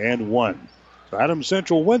 So Adams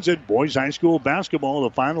Central wins it. Boys High School basketball, the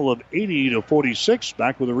final of 80-46.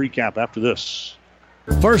 Back with a recap after this.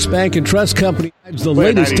 First Bank and Trust Company provides the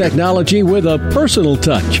latest technology with a personal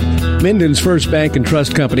touch. Minden's First Bank and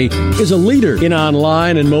Trust Company is a leader in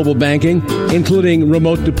online and mobile banking, including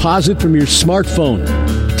remote deposit from your smartphone.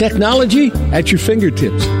 Technology at your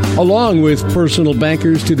fingertips, along with personal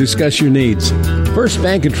bankers to discuss your needs. First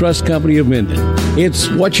Bank and Trust Company of Minden. It's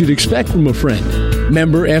what you'd expect from a friend.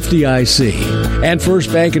 Member FDIC. And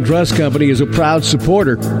First Bank and Trust Company is a proud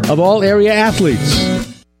supporter of all area athletes.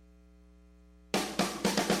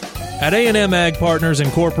 At A&M Ag Partners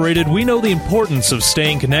Incorporated, we know the importance of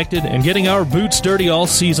staying connected and getting our boots dirty all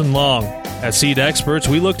season long. As seed experts,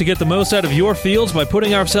 we look to get the most out of your fields by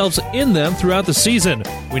putting ourselves in them throughout the season.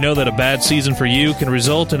 We know that a bad season for you can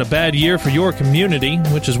result in a bad year for your community,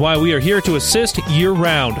 which is why we are here to assist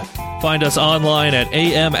year-round. Find us online at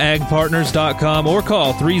amagpartners.com or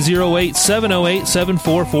call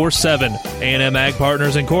 308-708-7447. A&M Ag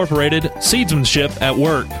Partners Incorporated, seedsmanship at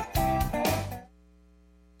work.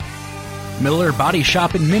 Miller Body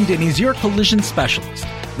Shop in Minden is your collision specialist.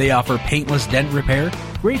 They offer paintless dent repair,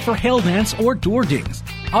 great for hail dents or door dings,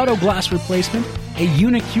 auto glass replacement, a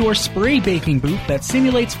Unicure spray baking booth that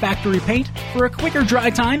simulates factory paint for a quicker dry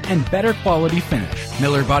time and better quality finish.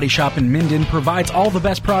 Miller Body Shop in Minden provides all the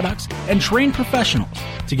best products and trained professionals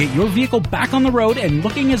to get your vehicle back on the road and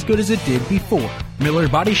looking as good as it did before. Miller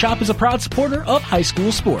Body Shop is a proud supporter of high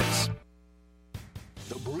school sports.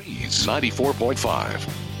 The Breeze 94.5.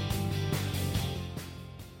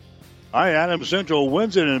 All right, Adams Central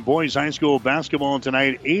wins it in boys high school basketball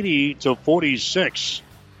tonight, 80-46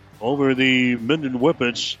 over the Minden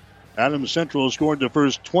Whippets. Adams Central scored the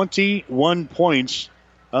first 21 points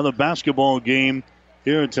of the basketball game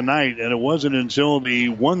here tonight, and it wasn't until the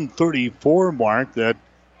 134 mark that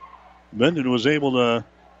Minden was able to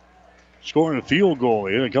score a field goal.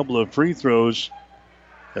 He had a couple of free throws,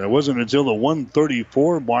 and it wasn't until the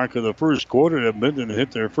 134 mark of the first quarter that Minden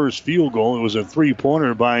hit their first field goal. It was a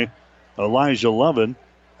three-pointer by Elijah Levin.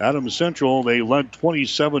 Adams Central, they led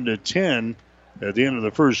 27-10 at the end of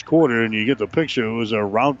the first quarter, and you get the picture. It was a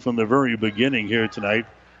rout from the very beginning here tonight.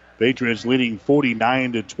 Patriots leading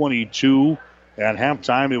 49-22. At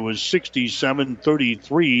halftime, it was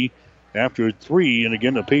 67-33 after three, and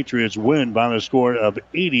again, the Patriots win by the score of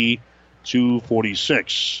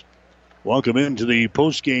 80-46. Welcome into the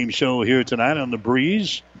post-game show here tonight on The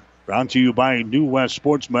Breeze. Brought to you by New West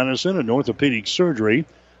Sports Medicine and Orthopedic Surgery.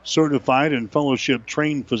 Certified and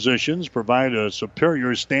fellowship-trained physicians provide a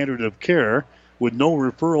superior standard of care with no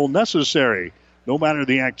referral necessary. No matter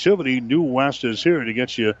the activity, New West is here to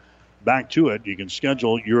get you back to it. You can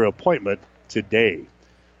schedule your appointment today.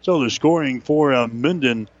 So the scoring for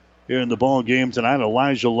Minden here in the ball game tonight,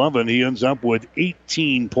 Elijah Levin, he ends up with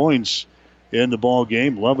 18 points in the ball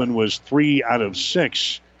game. Levin was 3 out of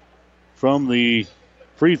 6 from the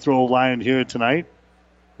free throw line here tonight.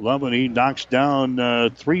 Levin, he knocks down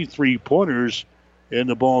 3 3-pointers in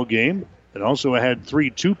the ball game, and also had 3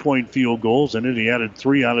 2-point field goals, and then he added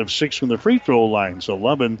 3 out of 6 from the free throw line. So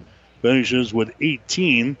Levin finishes with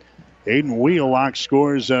 18. Aiden Wheelock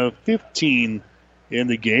scores 15 in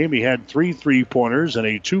the game. He had 3 3-pointers and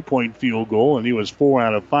a 2-point field goal, and he was 4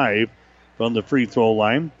 out of 5 from the free throw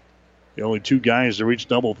line. The only 2 guys to reach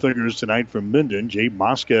double figures tonight from Minden. Jay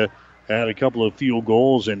Mosca had a couple of field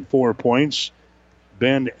goals and 4 points.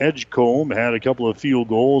 Ben Edgecombe had a couple of field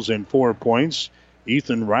goals and 4 points.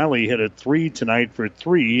 Ethan Riley hit a 3 tonight for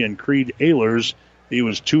 3, and Creed Ehlers, he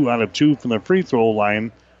was 2 out of 2 from the free throw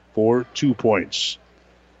line for 2 points.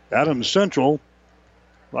 Adams Central,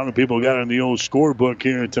 a lot of people got in the old scorebook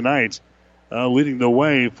here tonight. Leading the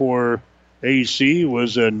way for AC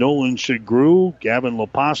was Nolan Shagru, Gavin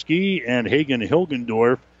Leposki, and Hagen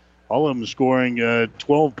Hilgendorf, all of them scoring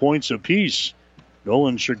 12 points apiece.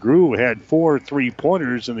 Nolan Shagru had 4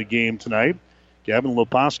 3-pointers in the game tonight. Gavin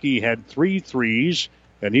Leposki had 3 threes,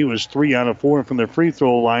 and he was 3 out of 4 from the free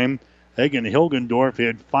throw line. Hagen Hilgendorf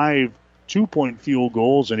had 5 2-point field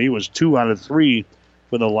goals, and he was 2 out of 3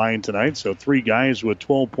 from the line tonight. So 3 guys with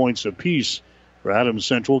 12 points apiece for Adams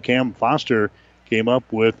Central. Cam Foster came up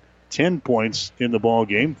with 10 points in the ball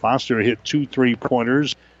game. Foster hit 2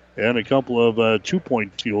 3-pointers and a couple of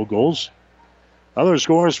 2-point field goals. Other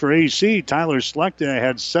scores for AC, Tyler Slechta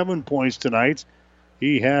had 7 points tonight.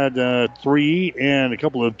 He had 3 and a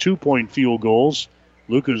couple of 2-point field goals.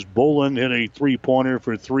 Lucas Bolin hit a 3-pointer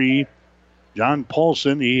for 3. John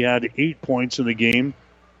Paulson, he had 8 points in the game.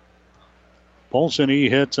 Paulson, he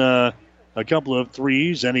hit a couple of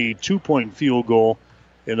 3s and a 2-point field goal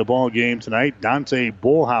in the ball game tonight. Dante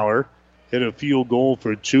Bullhauer hit a field goal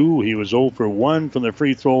for 2. He was 0 for 1 from the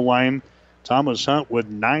free throw line. Thomas Hunt with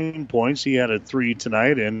 9 points. He had a 3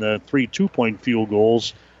 tonight and 3 2-point field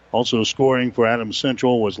goals. Also scoring for Adams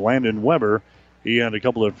Central was Landon Weber. He had a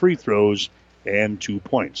couple of free throws and 2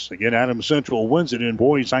 points. Again, Adams Central wins it in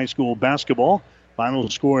boys high school basketball. Final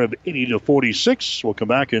score of 80-46. We'll come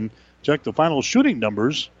back and check the final shooting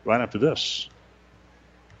numbers right after this.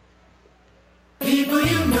 People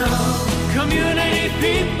you know, community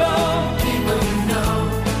people, people you know,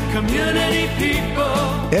 community people.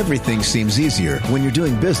 Everything seems easier when you're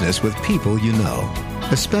doing business with people you know,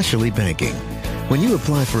 especially banking. When you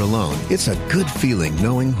apply for a loan, it's a good feeling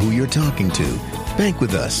knowing who you're talking to. Bank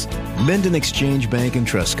with us. Minden Exchange Bank and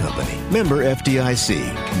Trust Company. Member FDIC.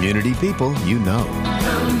 Community people you know.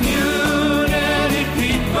 Community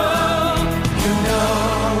people you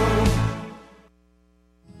know.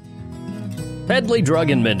 Pedley Drug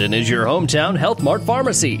in Minden is your hometown Health Mart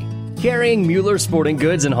pharmacy. carrying Mueller Sporting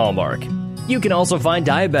Goods and Hallmark. You can also find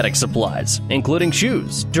diabetic supplies, including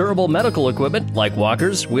shoes, durable medical equipment like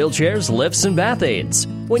walkers, wheelchairs, lifts, and bath aids.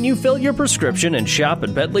 When you fill your prescription and shop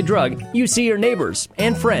at Pedley Drug, you see your neighbors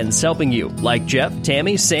and friends helping you, like Jeff,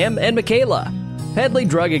 Tammy, Sam, and Michaela. Pedley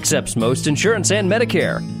Drug accepts most insurance and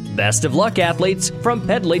Medicare. Best of luck, athletes, from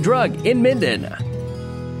Pedley Drug in Minden.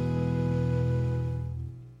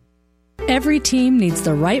 Every team needs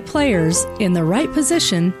the right players in the right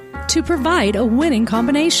position to provide a winning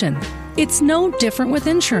combination. It's no different with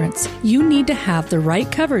insurance. You need to have the right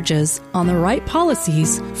coverages on the right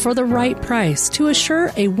policies for the right price to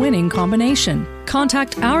assure a winning combination.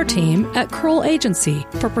 Contact our team at Kroll Agency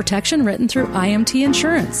for protection written through IMT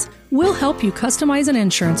Insurance. We'll help you customize an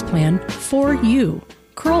insurance plan for you.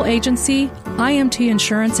 Kroll Agency, IMT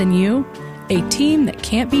Insurance, and you, a team that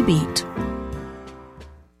can't be beat.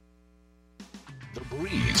 The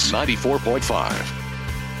Breeze 94.5.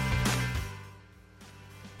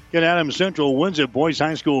 Get Adams Central wins it. Boys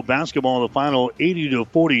High School basketball in the final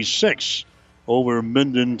 80-46 over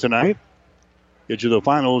Minden tonight. Get you the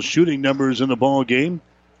final shooting numbers in the ball game.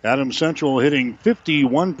 Adams Central hitting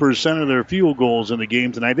 51% of their field goals in the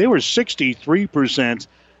game tonight. They were 63%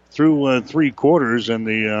 through three quarters, and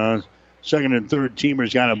the second and third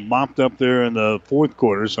teamers got them mopped up there in the fourth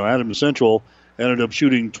quarter. So Adams Central ended up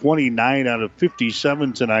shooting 29 out of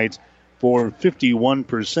 57 tonight for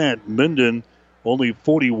 51%. Minden only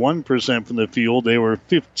 41% from the field. They were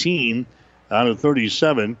 15 out of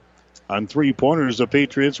 37. On three-pointers, the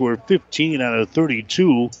Patriots were 15 out of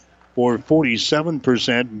 32 for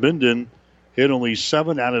 47%. Minden hit only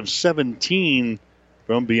 7 out of 17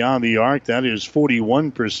 from beyond the arc. That is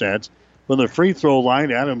 41%. From the free throw line,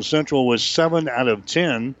 Adams Central was 7 out of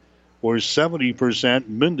 10 for 70%.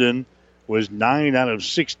 Minden was 9 out of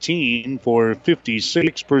 16 for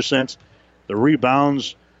 56%. The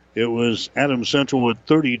rebounds, it was Adams Central with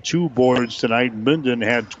 32 boards tonight. Minden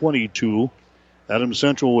had 22. Adams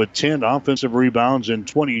Central with 10 offensive rebounds and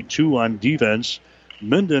 22 on defense.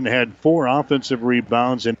 Minden had 4 offensive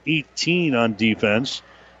rebounds and 18 on defense.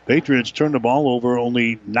 Patriots turned the ball over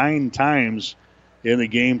only 9 times in the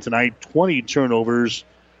game tonight. 20 turnovers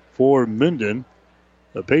for Minden.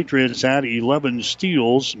 The Patriots had 11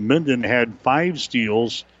 steals. Minden had 5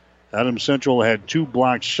 steals. Adams Central had 2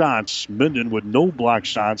 blocked shots. Minden with no blocked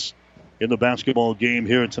shots in the basketball game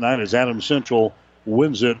here tonight as Adams Central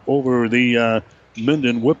wins it over the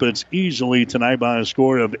Minden Whippets easily tonight by a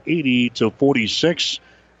score of 80-46.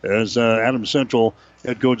 As Adams Central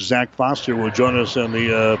head coach Zach Foster will join us on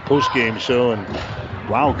the post-game show. And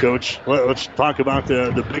wow, Coach, let's talk about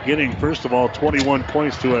the beginning. First of all, 21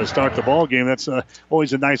 points to start the ball game. That's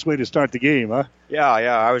always a nice way to start the game, huh? Yeah,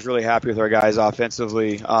 I was really happy with our guys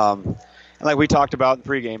offensively. And like we talked about in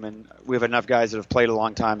pregame, and we have enough guys that have played a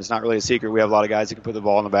long time. It's not really a secret. We have a lot of guys that can put the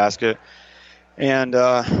ball in the basket. And,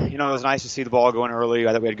 it was nice to see the ball going early.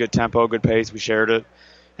 I thought we had good tempo, good pace. We shared it.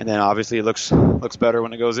 And then obviously it looks better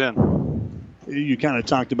when it goes in. You kind of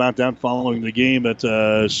talked about that following the game at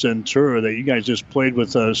Centura, that you guys just played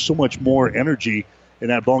with so much more energy in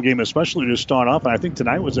that ball game, especially to start off. And I think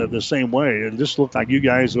tonight was the same way. It just looked like you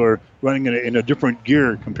guys were running in a different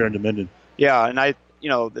gear compared to Minden. Yeah, and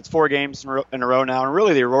it's 4 games in a row now. And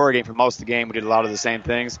really the Aurora game, for most of the game, we did a lot of the same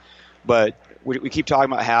things. But we keep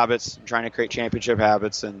talking about habits and trying to create championship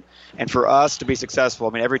habits. And for us to be successful,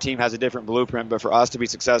 I mean, every team has a different blueprint, but for us to be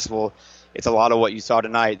successful, it's a lot of what you saw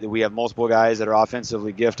tonight, that we have multiple guys that are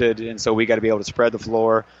offensively gifted, and so we got to be able to spread the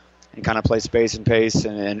floor and kind of play space and pace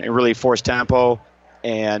and really force tempo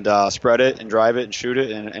and spread it and drive it and shoot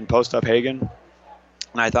it and post up Hagen.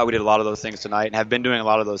 And I thought we did a lot of those things tonight and have been doing a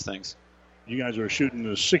lot of those things. You guys were shooting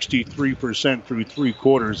 63% through 3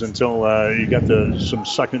 quarters until you got some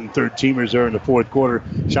second and third teamers there in the fourth quarter.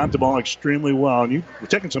 Shot the ball extremely well, and you were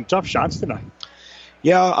taking some tough shots tonight.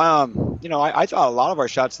 Yeah, I thought a lot of our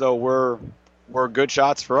shots, though, were good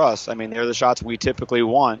shots for us. I mean, they're the shots we typically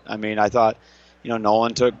want. I mean, I thought,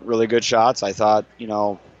 Nolan took really good shots. I thought,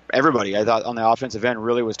 everybody, on the offensive end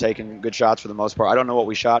really was taking good shots for the most part. I don't know what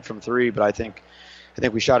we shot from 3, but I think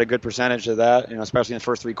we shot a good percentage of that, especially in the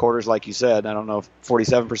first 3 quarters, like you said. I don't know,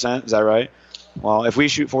 47%, is that right? Well, if we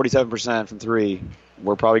shoot 47% from 3,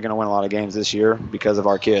 we're probably going to win a lot of games this year because of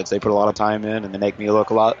our kids. They put a lot of time in, and they make me look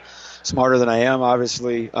a lot smarter than I am,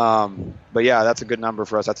 obviously. But, yeah, that's a good number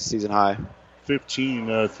for us. That's a season high.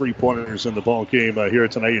 15 three-pointers in the ball game here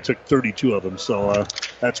tonight. You took 32 of them, so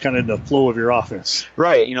that's kind of the flow of your offense.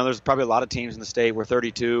 Right. There's probably a lot of teams in the state where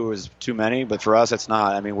 32 is too many, but for us it's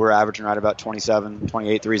not. I mean, we're averaging right about 27,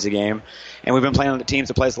 28 threes a game, and we've been playing on the teams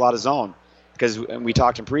that plays a lot of zone because we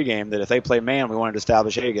talked in pregame that if they play man, we wanted to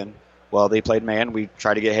establish Hagen. Well, they played man. We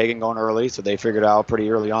tried to get Hagan going early, so they figured out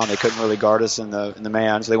pretty early on they couldn't really guard us in the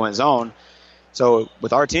man, so they went zone. So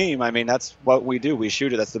with our team, I mean, that's what we do. We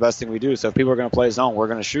shoot it. That's the best thing we do. So if people are going to play zone, we're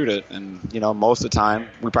going to shoot it. And, most of the time,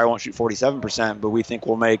 we probably won't shoot 47%, but we think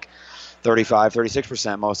we'll make 35,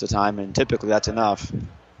 36% most of the time, and typically that's enough.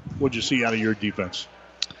 What'd you see out of your defense?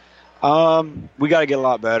 We got to get a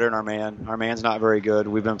lot better in our man. Our man's not very good.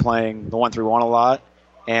 We've been playing the 1-3-1 a lot,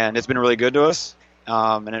 and it's been really good to us.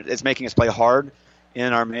 And it's making us play hard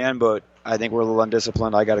in our man, but I think we're a little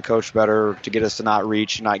undisciplined. I got to coach better to get us to not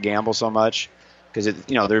reach, not gamble so much. Because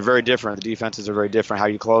they're very different. The defenses are very different. How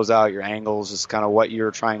you close out, your angles is kind of what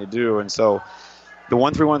you're trying to do. And so the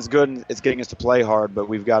 1-3-1 is good, and it's getting us to play hard, but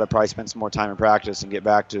we've got to probably spend some more time in practice and get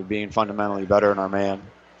back to being fundamentally better in our man.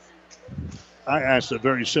 I asked a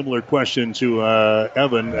very similar question to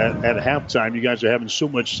Evan at halftime. You guys are having so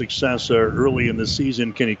much success early in the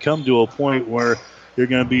season. Can you come to a point where you're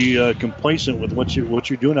going to be complacent with what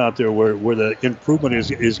you're doing out there, where the improvement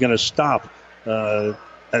is going to stop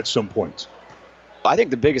at some point? I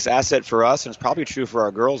think the biggest asset for us, and it's probably true for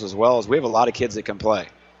our girls as well, is we have a lot of kids that can play.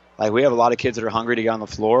 Like, we have a lot of kids that are hungry to get on the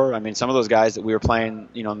floor. I mean, some of those guys that we were playing,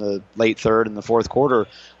 in the late third and the fourth quarter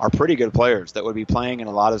are pretty good players that would be playing in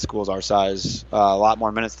a lot of schools our size, a lot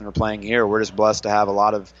more minutes than we're playing here. We're just blessed to have a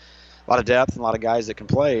lot of depth and a lot of guys that can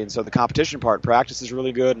play. And so the competition part, practice is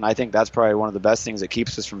really good, and I think that's probably one of the best things that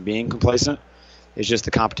keeps us from being complacent. It's just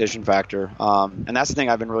the competition factor. And that's the thing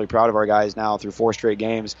I've been really proud of our guys now through 4 straight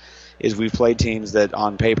games is we've played teams that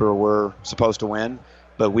on paper we're supposed to win,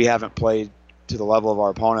 but we haven't played to the level of our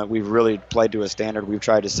opponent. We've really played to a standard we've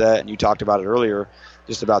tried to set, and you talked about it earlier,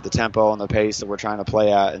 just about the tempo and the pace that we're trying to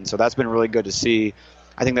play at. And so that's been really good to see.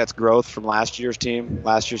 I think that's growth from last year's team.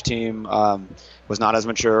 Last year's team was not as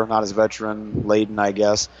mature, not as veteran-laden, I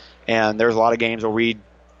guess. And there's a lot of games where we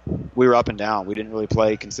were up and down. We didn't really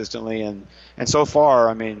play consistently. And so far,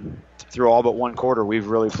 I mean, through all but one quarter, we've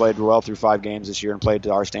really played well through 5 games this year and played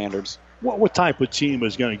to our standards. What type of team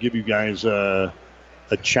is going to give you guys a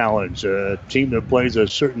challenge? A team that plays a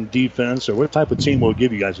certain defense, or what type of team will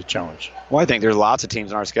give you guys a challenge? Well, I think there's lots of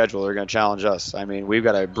teams in our schedule that are going to challenge us. I mean, we've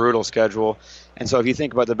got a brutal schedule. And so if you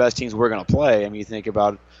think about the best teams we're going to play, I mean, you think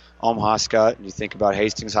about Omaha Skutt, and you think about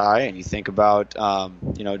Hastings High, and you think about,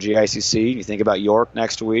 GICC, and you think about York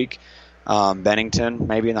next week, Bennington,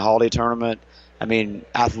 maybe in the holiday tournament. I mean,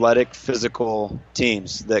 athletic, physical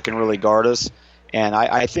teams that can really guard us. And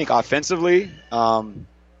I think offensively,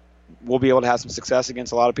 we'll be able to have some success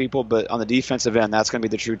against a lot of people, but on the defensive end, that's going to be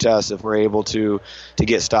the true test if we're able to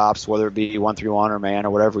get stops, whether it be 1-3-1 or man or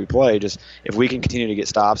whatever we play. Just if we can continue to get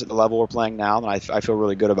stops at the level we're playing now, then I feel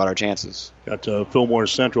really good about our chances. Got Fillmore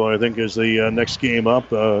Central, I think, is the next game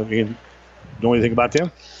up. You know anything about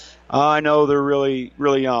them? I know they're really,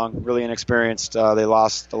 really young, really inexperienced. They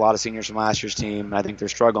lost a lot of seniors from last year's team. I think they're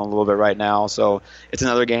struggling a little bit right now. So it's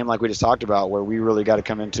another game like we just talked about where we really got to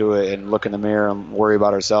come into it and look in the mirror and worry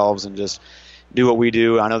about ourselves and just do what we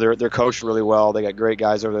do. I know they're coached really well. They got great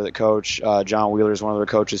guys over there that coach. John Wheeler is one of their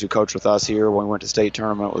coaches who coached with us here when we went to state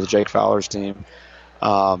tournament with Jake Fowler's team.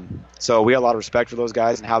 So we have a lot of respect for those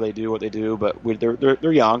guys and how they do what they do, but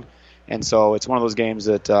they're young. And so it's one of those games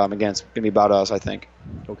that, again, it's going to be about us, I think.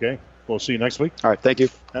 Okay. We'll see you next week. All right. Thank you.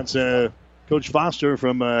 That's Coach Foster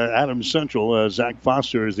from Adams Central. Zach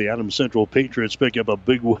Foster is the Adams Central Patriots pick up a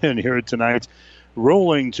big win here tonight,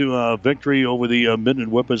 rolling to a victory over the Minden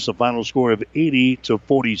Whippets, the final score of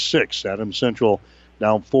 80-46. Adams Central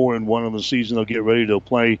now 4-1 in the season. They'll get ready to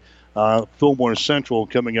play Fillmore Central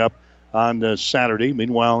coming up on Saturday.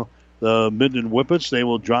 Meanwhile, the Minden Whippets, they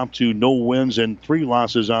will drop to no wins and 3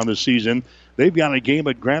 losses on the season. They've got a game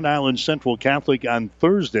at Grand Island Central Catholic on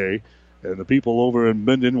Thursday, and the people over in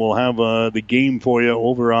Minden will have the game for you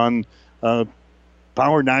over on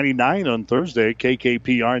Power 99 on Thursday.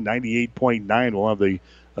 KKPR 98.9 will have the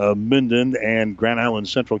Minden and Grand Island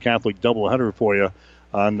Central Catholic doubleheader for you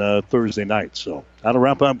on Thursday night. So that'll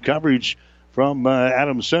wrap up coverage from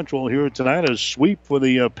Adams Central here tonight. A sweep for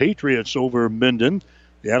the Patriots over Minden.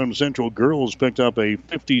 The Adams Central girls picked up a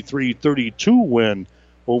 53-32 win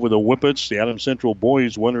over the Whippets. The Adams Central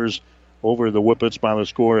boys winners over the Whippets by the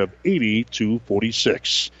score of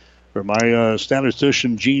 80-46. For my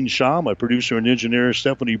statistician, Gene Shaw, my producer and engineer,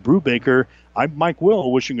 Stephanie Brubaker, I'm Mike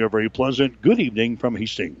Will, wishing you a very pleasant good evening from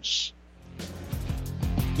Hastings.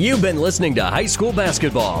 You've been listening to high school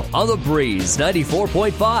basketball on the Breeze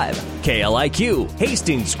 94.5, KLIQ,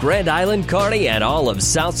 Hastings, Grand Island, Kearney, and all of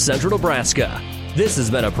South Central Nebraska. This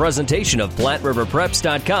has been a presentation of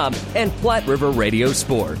PlatteRiverPreps.com and Platte River Radio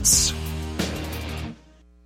Sports.